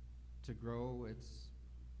to grow,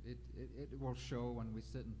 it will show when we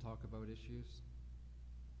sit and talk about issues.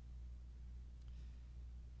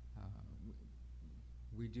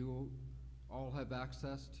 We do all have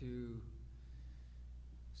access to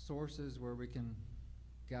sources where we can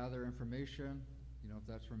gather information, you know, if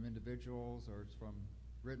that's from individuals or it's from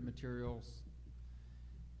written materials.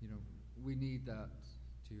 You know, we need that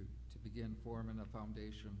to begin forming a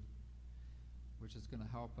foundation, which is going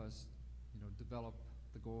to help us, you know, develop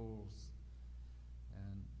the goals.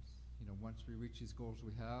 And, you know, once we reach these goals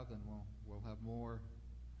we have, then we'll have more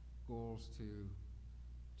goals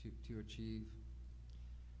to achieve.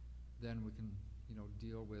 Then we can, you know,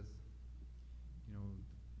 deal with, you know,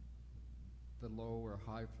 the low or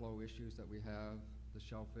high flow issues that we have, the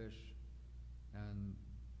shellfish and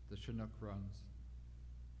the Chinook runs.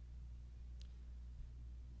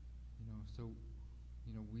 You know, so,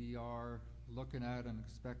 you know, we are looking at and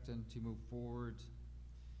expecting to move forward,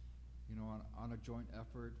 you know, on a joint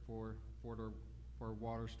effort for a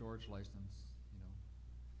water storage license.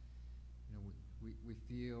 You know, we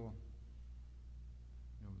feel,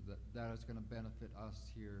 you know, that is going to benefit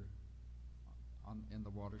us here in the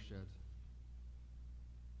watershed.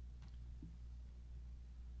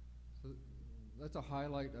 So that's a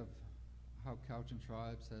highlight of how Cowichan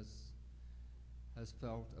Tribes has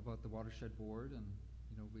felt about the Watershed Board, and,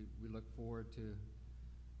 you know, we look forward to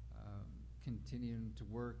continuing to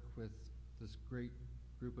work with this great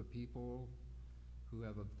group of people who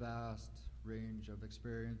have a vast range of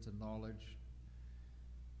experience and knowledge,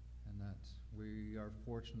 and that we are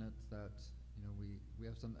fortunate that, you know, we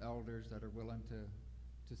have some elders that are willing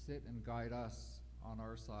to sit and guide us on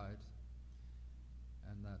our side,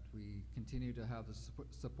 and that we continue to have the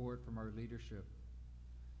support from our leadership.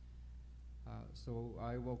 So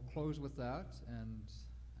I will close with that, and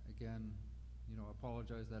again, you know,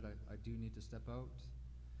 apologize that I do need to step out.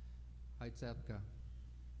 Hutchins.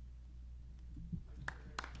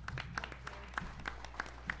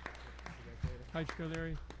 Hi,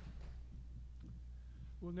 Larry.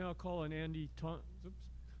 We'll now call on Andy Thompson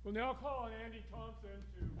to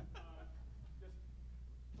just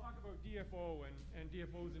talk about DFO and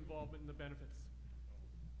DFO's involvement in the benefits.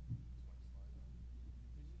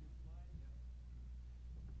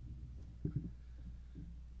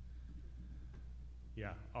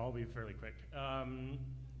 Yeah, I'll be fairly quick.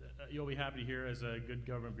 You'll be happy to hear, as a good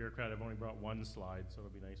government bureaucrat, I've only brought one slide, so it'll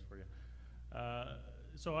be nice for you.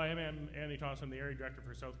 So I am Andy Thompson, the Area Director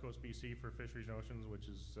for South Coast BC for Fisheries and Oceans, which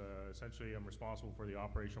is essentially I'm responsible for the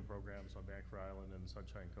operational programs on Vancouver Island and the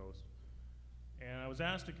Sunshine Coast. And I was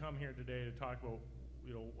asked to come here today to talk about,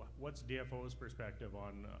 you know, what's DFO's perspective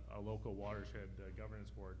on a local watershed governance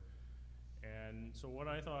board. And so what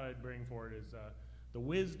I thought I'd bring forward is the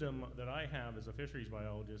wisdom that I have as a fisheries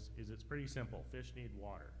biologist is it's pretty simple. Fish need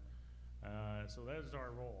water. So that is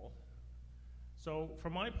our role. So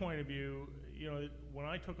from my point of view, when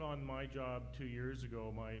I took on my job 2 years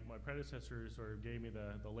ago, my predecessor sort of gave me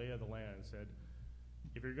the lay of the land and said,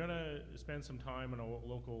 if you're gonna spend some time in a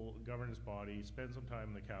local governance body, spend some time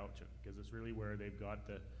in the Cowichan, because it's really where they've got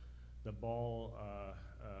the ball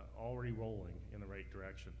already rolling in the right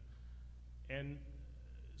direction. And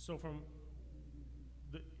so from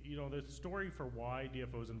the story for why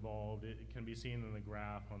DFO is involved, it can be seen in the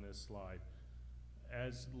graph on this slide.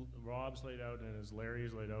 As Rob's laid out and as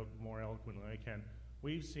Larry's laid out more eloquently than I can,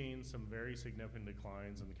 we've seen some very significant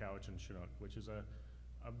declines in the Cowichan Chinook, which is a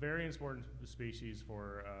very important species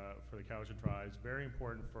for the Cowichan tribes, very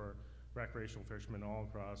important for recreational fishermen all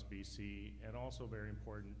across BC, and also very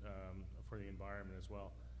important for the environment as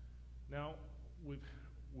well. Now,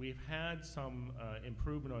 we've had some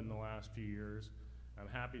improvement in the last few years. I'm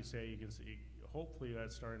happy to say you can see, hopefully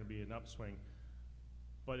that's starting to be an upswing,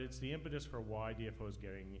 but it's the impetus for why DFO is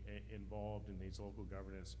getting involved in these local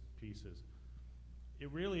governance pieces.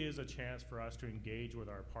 It really is a chance for us to engage with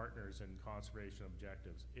our partners in conservation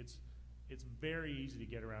objectives. It's very easy to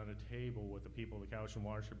get around a table with the people of the Cowichan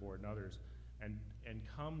Watershed Board and others and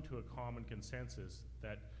come to a common consensus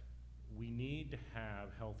that we need to have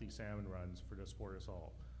healthy salmon runs to support us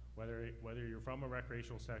all, whether you're from a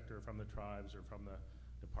recreational sector, from the tribes, or from the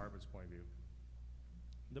department's point of view.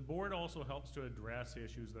 The board also helps to address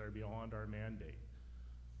issues that are beyond our mandate.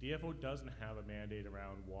 DFO doesn't have a mandate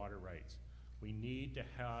around water rights. We need to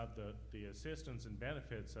have the assistance and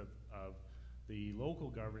benefits of the local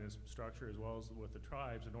governance structure as well as with the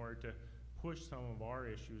tribes in order to push some of our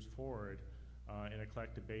issues forward in a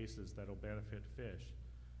collective basis that'll benefit fish.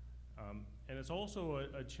 And it's also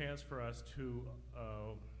a chance for us to,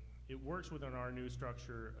 it works within our new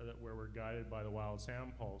structure where we're guided by the wild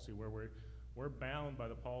salmon policy, where we're bound by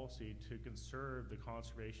the policy to conserve the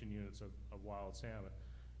conservation units of wild salmon.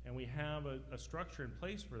 And we have a structure in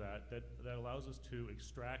place for that allows us to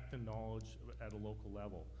extract the knowledge at a local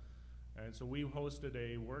level. And so we hosted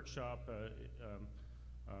a workshop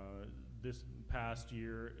this past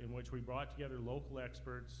year in which we brought together local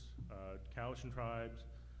experts, Cowichan tribes,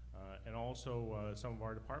 and also some of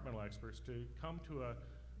our departmental experts to come to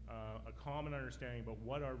a common understanding about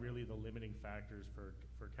what are really the limiting factors for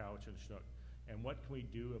Cowichan Chinook and what can we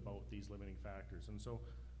do about these limiting factors. And so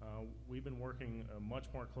we've been working much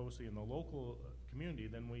more closely in the local community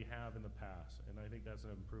than we have in the past, and I think that's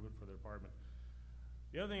an improvement for the department.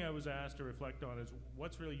 The other thing I was asked to reflect on is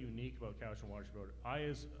what's really unique about Cowichan Watershed Board.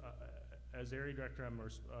 As area director,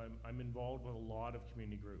 I'm involved with a lot of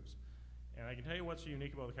community groups, and I can tell you what's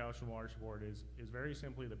unique about the Cowichan Watershed Board is very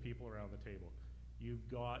simply the people around the table. You've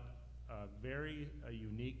got a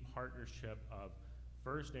unique partnership of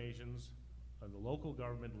First Nations, the local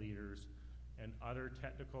government leaders, and other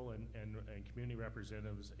technical and community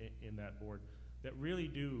representatives in that board that really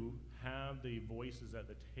do have the voices at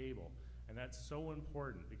the table. And that's so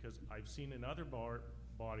important because I've seen in other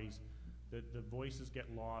bodies that the voices get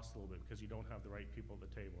lost a little bit because you don't have the right people at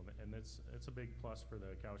the table. And it's a big plus for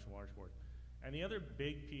the Cowichan Watershed Board. And the other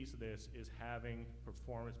big piece of this is having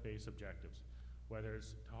performance-based objectives, whether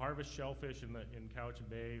it's to harvest shellfish in Cowichan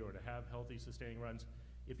Bay or to have healthy sustaining runs.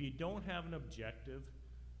 If you don't have an objective,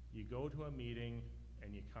 you go to a meeting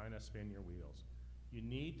and you kind of spin your wheels. You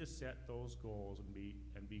need to set those goals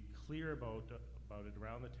and be clear about it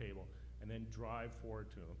around the table and then drive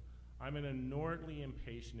forward to them. I'm an inordinately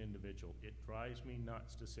impatient individual. It drives me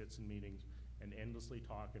nuts to sit in meetings and endlessly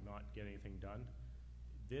talk and not get anything done.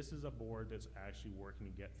 This is a board that's actually working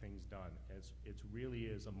to get things done. It really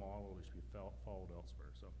is a model that should be followed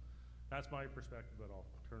elsewhere. So that's my perspective, but I'll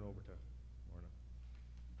turn it over to Lorna.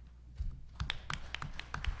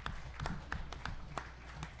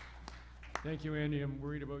 Thank you, Andy. I'm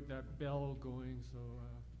worried about that bell going, so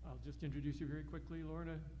I'll just introduce you very quickly.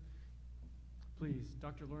 Lorna, please,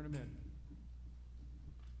 Dr. Lorna Mitt.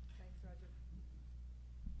 Thanks, Rodger.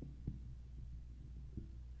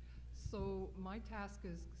 So my task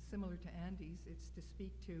is similar to Andy's. It's to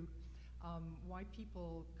speak to why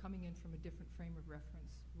people coming in from a different frame of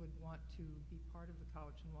reference would want to be part of the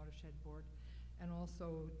Cowichan Watershed Board, and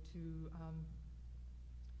also to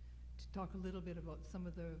talk a little bit about some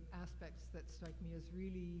of the aspects that strike me as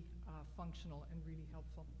really functional and really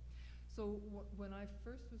helpful. So when I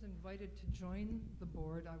first was invited to join the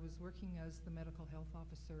board, I was working as the medical health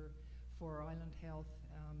officer for Island Health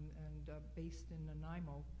and based in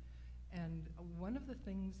Nanaimo. And one of the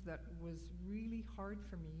things that was really hard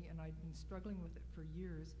for me, and I'd been struggling with it for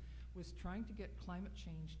years, was trying to get climate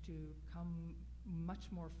change to come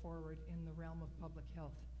much more forward in the realm of public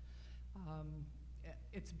health.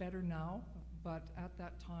 it's better now, but at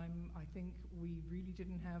that time, I think we really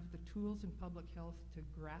didn't have the tools in public health to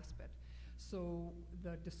grasp it. So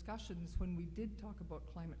the discussions, when we did talk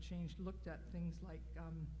about climate change, looked at things like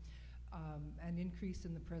an increase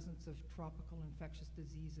in the presence of tropical infectious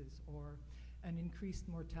diseases, or an increased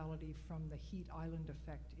mortality from the heat island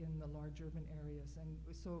effect in the large urban areas. And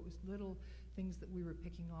so it was little things that we were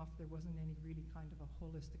picking off. There wasn't any really kind of a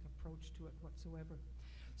holistic approach to it whatsoever.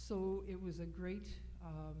 So it was a great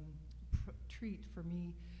treat for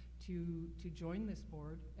me to join this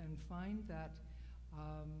board and find that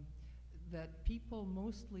that people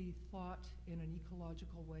mostly thought in an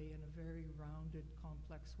ecological way, in a very rounded,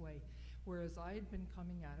 complex way, whereas I had been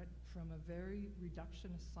coming at it from a very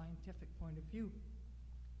reductionist scientific point of view.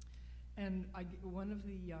 And one of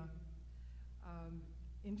the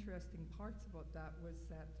interesting parts about that was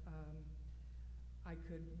that I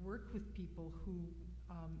could work with people who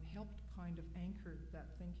helped kind of anchor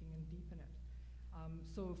that thinking and deepen it.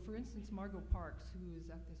 So for instance, Margot Parks, who is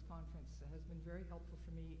at this conference, has been very helpful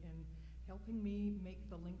for me in helping me make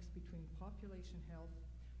the links between population health,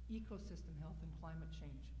 ecosystem health, and climate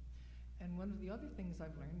change. And one of the other things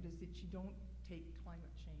I've learned is that you don't take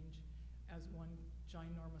climate change as one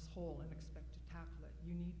ginormous whole and expect to tackle it.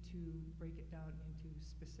 You need to break it down into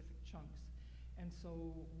specific chunks. And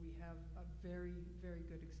so we have a very, very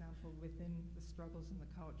good example within the struggles in the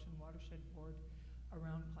Cowichan Watershed Board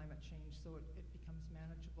around climate change, so it becomes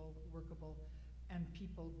manageable, workable, and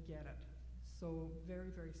people get it. So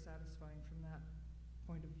very, very satisfying from that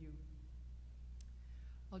point of view.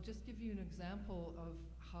 I'll just give you an example of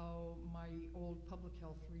how my old public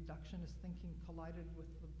health reductionist thinking collided with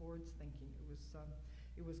the board's thinking.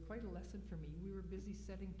 It was quite a lesson for me. We were busy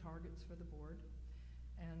setting targets for the board,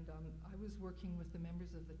 and I was working with the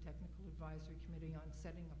members of the Technical Advisory Committee on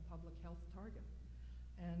setting a public health target.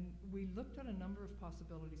 And we looked at a number of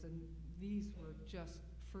possibilities, and these were just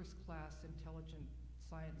first-class intelligent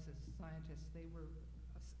scientists. They were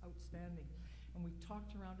outstanding. And we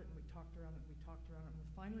talked around it, and we talked around it, and we talked around it, and we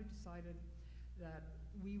finally decided that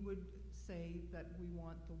we would say that we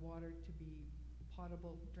want the water to be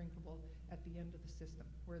potable, drinkable at the end of the system,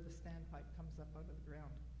 where the standpipe comes up out of the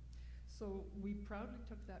ground. So we proudly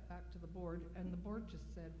took that back to the board, and the board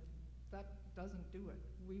just said, that doesn't do it.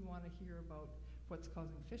 We want to hear about what's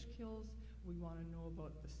causing fish kills. We want to know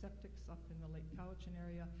about the septics up in the Lake Cowichan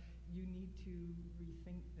area. You need to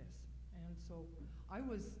rethink this. And so I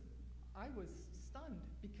was stunned,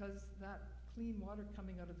 because that clean water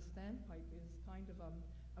coming out of the standpipe is kind of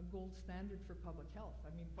a gold standard for public health.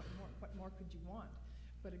 I mean, what more could you want?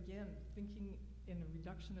 But again, thinking in a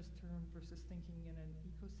reductionist term versus thinking in an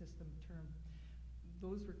ecosystem term,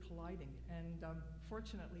 those were colliding. And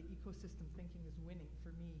fortunately, ecosystem thinking is winning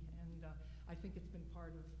for me. And I think it's been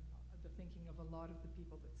part of the thinking of a lot of the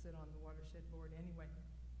people that sit on the Watershed Board anyway.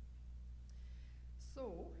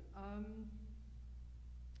 So,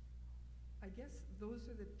 I guess those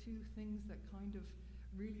are the two things that kind of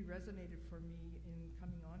really resonated for me in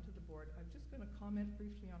coming onto the board. I'm just going to comment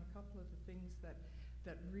briefly on a couple of the things that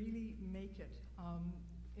really make it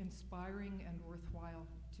inspiring and worthwhile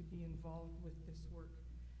to be involved with this work.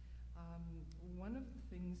 One of the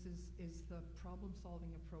things is the problem-solving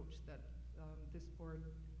approach that this board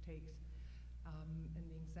takes. And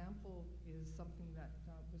the example is something that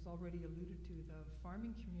was already alluded to, the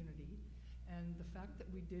farming community, and the fact that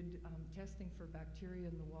we did testing for bacteria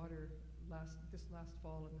in the water this last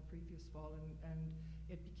fall and the previous fall, and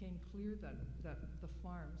it became clear that the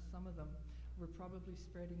farms, some of them, were probably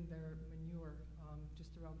spreading their manure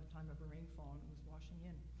just around the time of a rainfall, and it was washing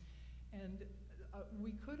in. And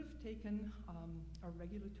we could have taken a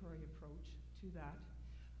regulatory approach to that,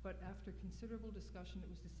 but after considerable discussion, it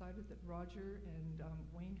was decided that Rodger and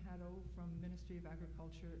Wayne Haddo from Ministry of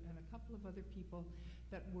Agriculture and a couple of other people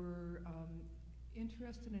that were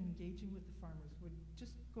interested in engaging with the farmers would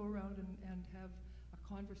just go around and have a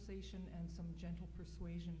conversation and some gentle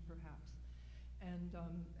persuasion, perhaps. And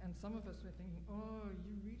some of us were thinking, oh,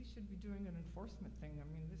 you really should be doing an enforcement thing. I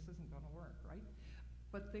mean, this isn't going to work, right?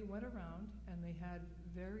 But they went around and they had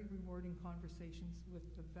very rewarding conversations with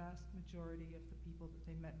the vast majority of the people that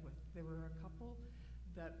they met with. There were a couple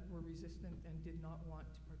that were resistant and did not want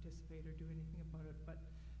to participate or do anything about it, but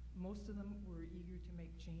most of them were eager to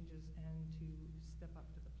make changes and to step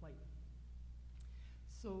up to the plate.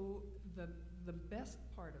 So the best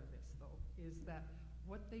part of this, though, is that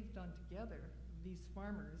what they've done together, these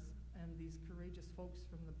farmers and these courageous folks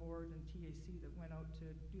from the board and TAC that went out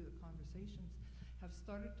to do the conversations, have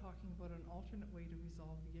started talking about an alternate way to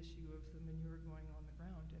resolve the issue of the manure going on the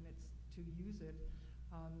ground, and it's to use it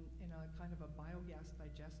in a kind of a biogas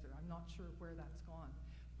digester. I'm not sure where that's gone.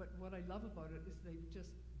 But what I love about it is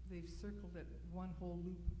they've circled it one whole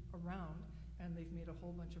loop around, and they've made a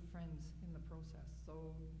whole bunch of friends in the process.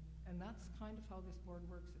 So, and that's kind of how this board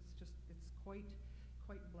works. It's quite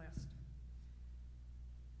blessed.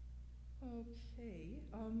 Okay,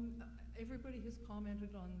 everybody has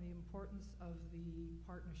commented on the importance of the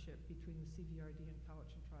partnership between the CVRD and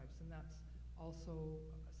Cowichan tribes, and that's also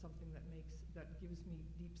something that gives me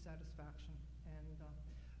deep satisfaction, and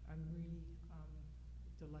I'm really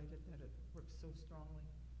delighted that it works so strongly.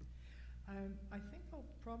 I think I'll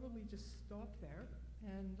probably just stop there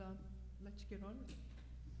and let you get on with it.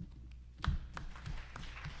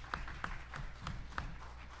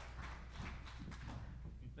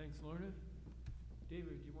 Thanks, Lorna.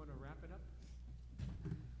 David, do you want to wrap it up?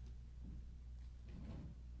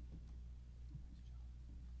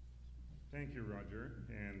 Thank you, Rodger,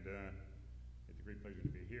 and it's a great pleasure to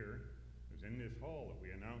be here. It was in this hall that we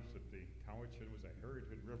announced that the Cowichan was a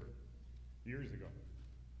heritage river years ago.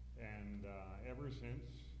 And ever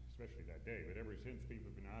since, especially that day, but ever since, people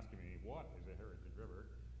have been asking me, what is a heritage river?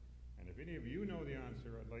 And if any of you know the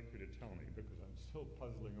answer, I'd like you to tell me, because I'm still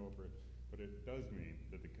puzzling over it. But it does mean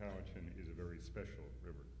that the Cowichan is a very special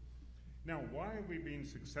river. Now, why have we been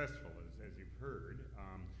successful, as you've heard?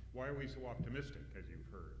 Why are we so optimistic, as you've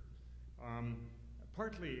heard?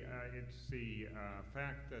 Partly, it's the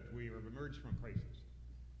fact that we have emerged from a crisis.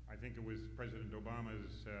 I think it was President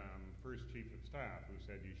Obama's first chief of staff who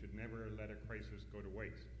said you should never let a crisis go to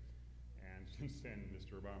waste. And since then,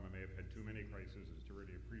 Mr. Obama may have had too many crises to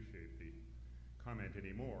really appreciate the comment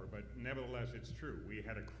anymore, but nevertheless, it's true. We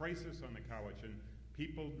had a crisis on the Cowichan.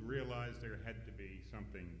 People realized there had to be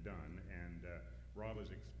something done, and Rob has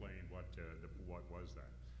explained what was that.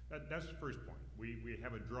 That's the first point. We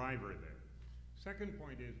have a driver there. Second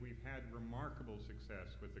point is we've had remarkable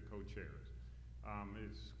success with the co-chairs.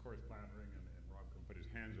 It's, of course, flattering, and Rob can put his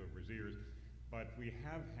hands over his ears, but we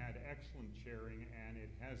have had excellent chairing, and it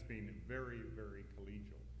has been very, very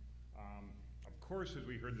collegial. Of course, as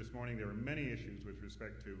we heard this morning, there are many issues with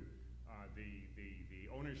respect to the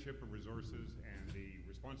ownership of resources and the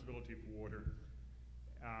responsibility for water,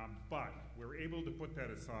 but we're able to put that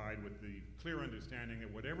aside with the clear understanding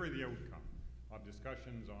that whatever the outcome of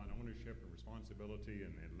discussions on ownership and responsibility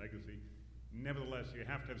and legacy, nevertheless, you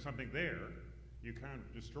have to have something there. You can't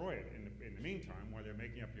destroy it in the meantime while you're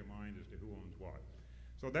making up your mind as to who owns what.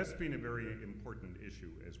 So that's been a very important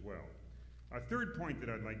issue as well. A third point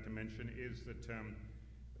that I'd like to mention is that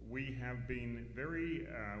we have been very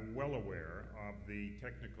well aware of the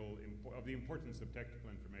importance of technical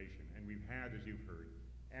information, and we've had, as you've heard,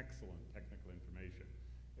 excellent technical information.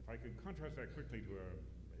 If I could contrast that quickly to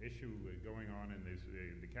an issue going on in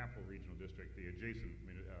the Capital Regional District, the adjacent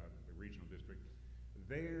regional district,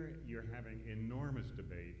 there you're having enormous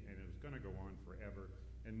debate, and it's going to go on forever.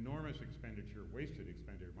 Enormous expenditure, wasted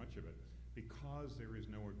expenditure, much of it, because there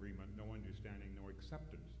is no agreement, no understanding, no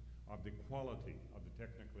acceptance of the quality of the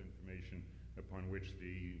technical information upon which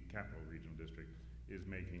the Capital Regional District is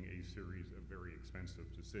making a series of very expensive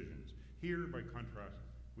decisions. Here, by contrast,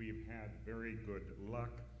 we've had very good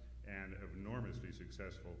luck and enormously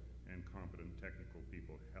successful and competent technical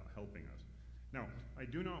people helping us. Now, I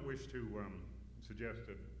do not wish to suggest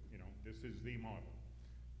that, this is the model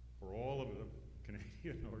for all of the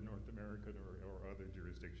Canadian or North American or other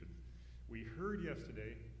jurisdictions. We heard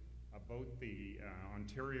yesterday about the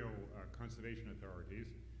Ontario Conservation Authorities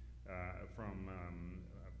from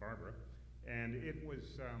Barbara, and it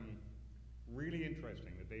was really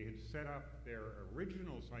interesting that they had set up their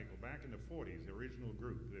original cycle back in the 40s, the original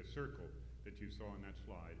group, the circle that you saw on that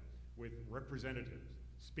slide, with representatives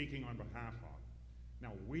speaking on behalf of.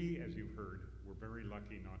 Now, we, as you've heard, were very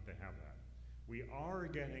lucky not to have that. We are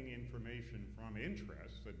getting information from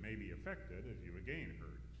interests that may be affected, as you again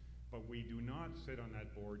heard, but we do not sit on that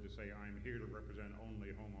board to say, I'm here to represent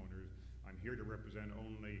only homeowners, I'm here to represent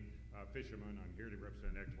only fishermen, I'm here to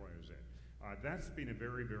represent X, Y, or Z. That's been a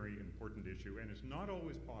very, very important issue, and it's not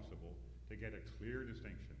always possible to get a clear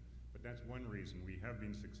distinction, but that's one reason we have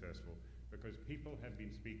been successful, because people have been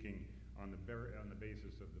speaking on the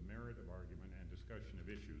basis of the merit of argument and discussion of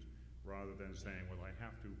issues, rather than saying, well, I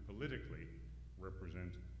have to politically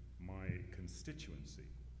represent my constituency.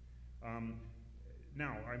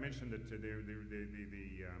 Now, I mentioned that the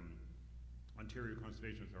Ontario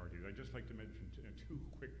Conservation Authorities. I'd just like to mention two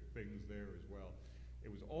quick things there as well. It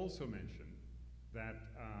was also mentioned that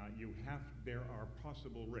there are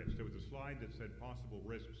possible risks. There was a slide that said possible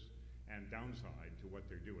risks and downside to what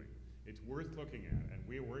they're doing. It's worth looking at, and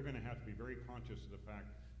we're going to have to be very conscious of the fact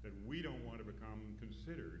that we don't want to become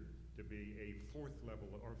considered to to be a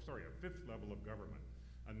fifth level of government,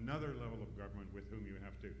 another level of government with whom you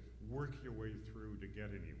have to work your way through to get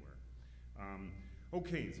anywhere.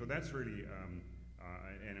 Okay, so that's really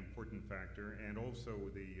an important factor, and also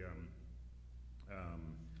the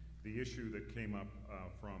issue that came up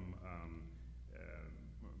from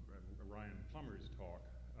Ryan Plummer's talk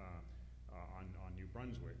on New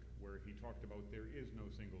Brunswick, where he talked about there is no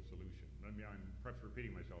single solution. I'm perhaps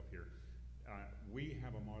repeating myself here. We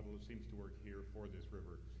have a model that seems to work here for this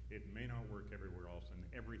river. It may not work everywhere else, and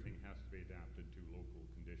everything has to be adapted to local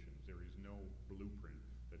conditions. There is no blueprint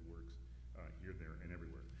that works here, there, and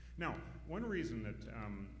everywhere. Now, one reason that,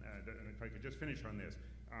 and if I could just finish on this,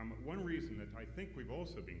 one reason that I think we've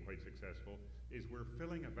also been quite successful is we're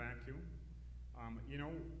filling a vacuum. You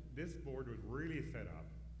know, this board was really set up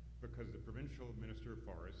because the provincial minister of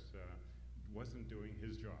forests wasn't doing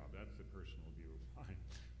his job. That's the personal view of mine.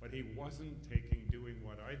 But he wasn't doing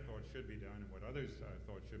what I thought should be done and what others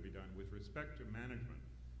thought should be done with respect to management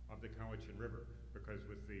of the Cowichan River, because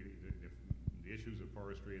with the issues of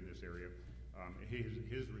forestry in this area, his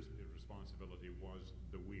responsibility was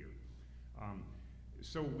the weir.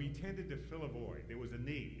 So we tended to fill a void. There was a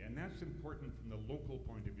need, and that's important from the local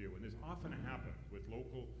point of view. And this often happens with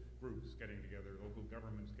local groups getting together, local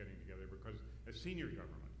governments getting together, because a senior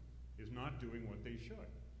government is not doing what they should.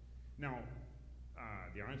 Now,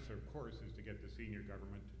 the answer, of course, is to get the senior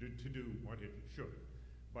government to do what it should.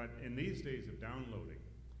 But in these days of downloading,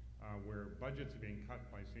 where budgets are being cut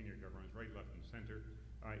by senior governments right, left, and center,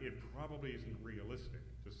 it probably isn't realistic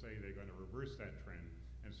to say they're going to reverse that trend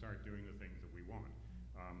and start doing the things that we want.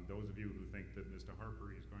 Those of you who think that Mr.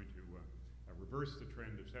 Harper is going to reverse the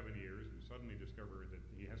trend of 7 years and suddenly discover that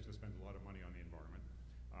he has to spend a lot of money on the environment,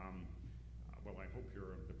 well, I hope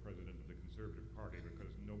you're the president of the Conservative Party,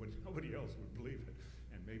 because nobody else would believe it,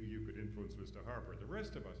 and maybe you could influence Mr. Harper. The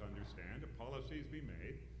rest of us understand a policy is being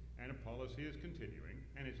made, and a policy is continuing,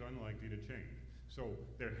 and it's unlikely to change. So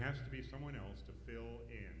there has to be someone else to fill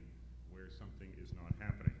in where something is not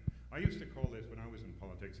happening. I used to call this, when I was in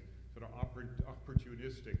politics, sort of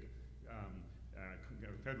opportunistic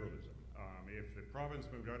federalism. If the province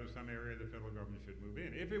moved out of some area, the federal government should move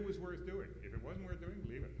in, if it was worth doing. If it wasn't worth doing,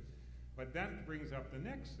 leave it. But that brings up the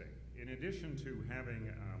next thing. In addition to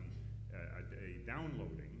having a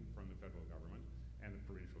downloading from the federal government and the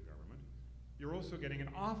provincial government, you're also getting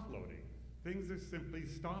an offloading. Things are simply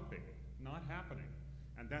stopping, not happening.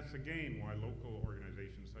 And that's again why local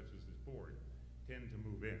organizations such as this board tend to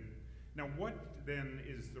move in. Now, what then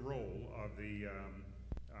is the role of the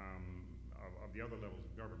other levels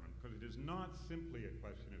of government? Because it is not simply a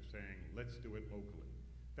question of saying, let's do it locally.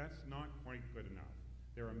 That's not quite good enough.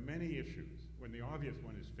 There are many issues, when the obvious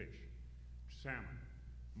one is fish, salmon,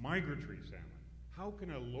 migratory salmon. How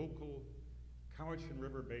can a local Cowichan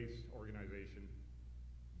River-based organization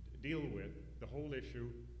deal with the whole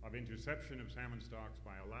issue of interception of salmon stocks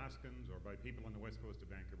by Alaskans or by people on the west coast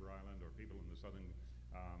of Vancouver Island or people in the southern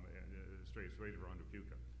Strait around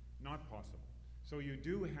Puka? Not possible. So you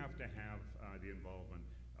do have to have the involvement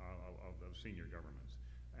of senior governments.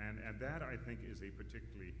 And that, I think, is a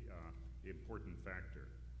particularly important factor.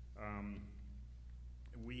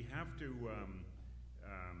 We have to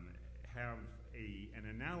have an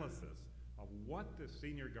analysis of what the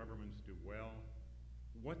senior governments do well,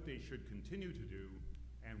 what they should continue to do,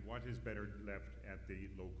 and what is better left at the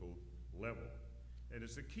local level. And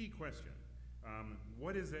it's a key question.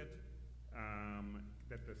 What is it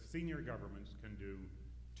that the senior governments can do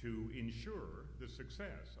to ensure the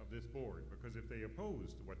success of this board? Because if they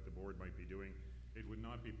opposed what the board might be doing, it would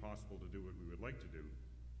not be possible to do what we would like to do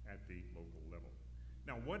at the local level.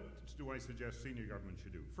 Now, what do I suggest senior government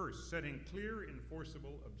should do? First, setting clear,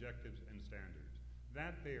 enforceable objectives and standards.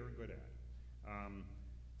 That they are good at.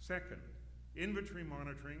 Second, inventory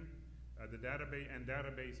monitoring, the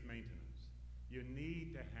database maintenance. You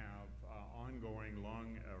need to have ongoing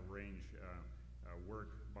long-range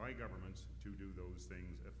work by governments to do those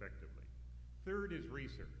things effectively. Third is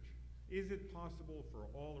research. Is it possible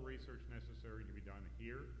for all the research necessary to be done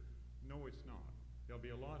here? No, it's not. There'll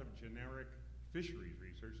be a lot of generic fisheries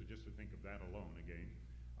research, so just to think of that alone again,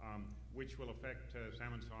 which will affect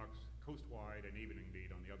salmon stocks coastwide and even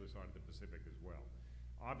indeed on the other side of the Pacific as well.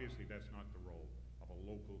 Obviously, that's not the role of a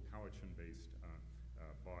local Cowichan-based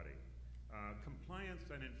body.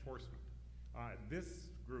 Compliance and enforcement.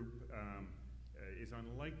 This group is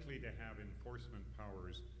unlikely to have enforcement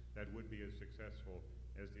powers that would be as successful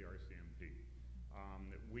as the RCMP.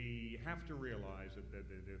 We have to realize that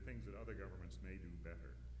there are things that other governments may do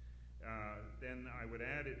better. Then I would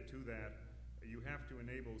add it to that, you have to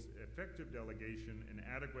enable effective delegation and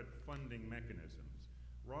adequate funding mechanisms.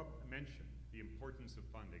 Rob mentioned the importance of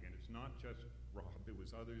funding, and it's not just Rob, it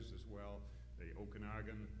was others as well. The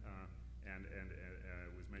Okanagan,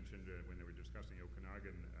 was mentioned when they were discussing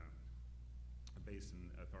Okanagan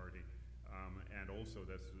Basin Authority. And also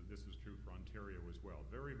this is true for Ontario as well.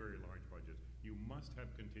 Very, very large budgets. You must have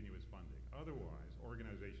continuous funding. Otherwise,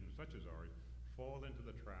 organizations such as ours fall into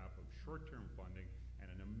the trap of short-term funding, and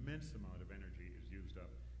an immense amount of energy is used up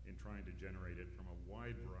in trying to generate it from a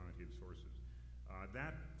wide variety of sources.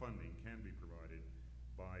 That funding can be provided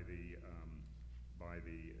by the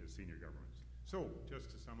senior governments. So, just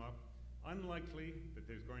to sum up, unlikely that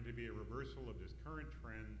there's going to be a reversal of this current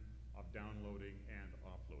trend of downloading and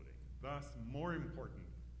offloading. Thus, more important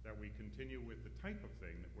that we continue with the type of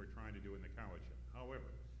thing that we're trying to do in the Cowichan. However,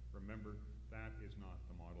 remember, that is not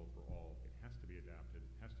the model for all. It has to be adapted,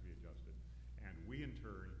 it has to be adjusted. And we, in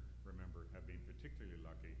turn, remember, have been particularly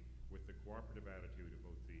lucky with the cooperative attitude of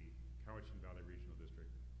both the Cowichan Valley Regional District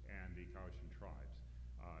and the Cowichan tribes.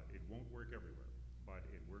 It won't work everywhere, but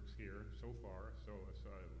it works here so far, so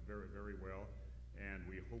very, very well. And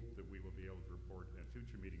we hope that we will be able to report at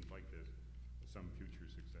future meetings like this some future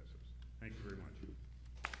successes. Thank you very much.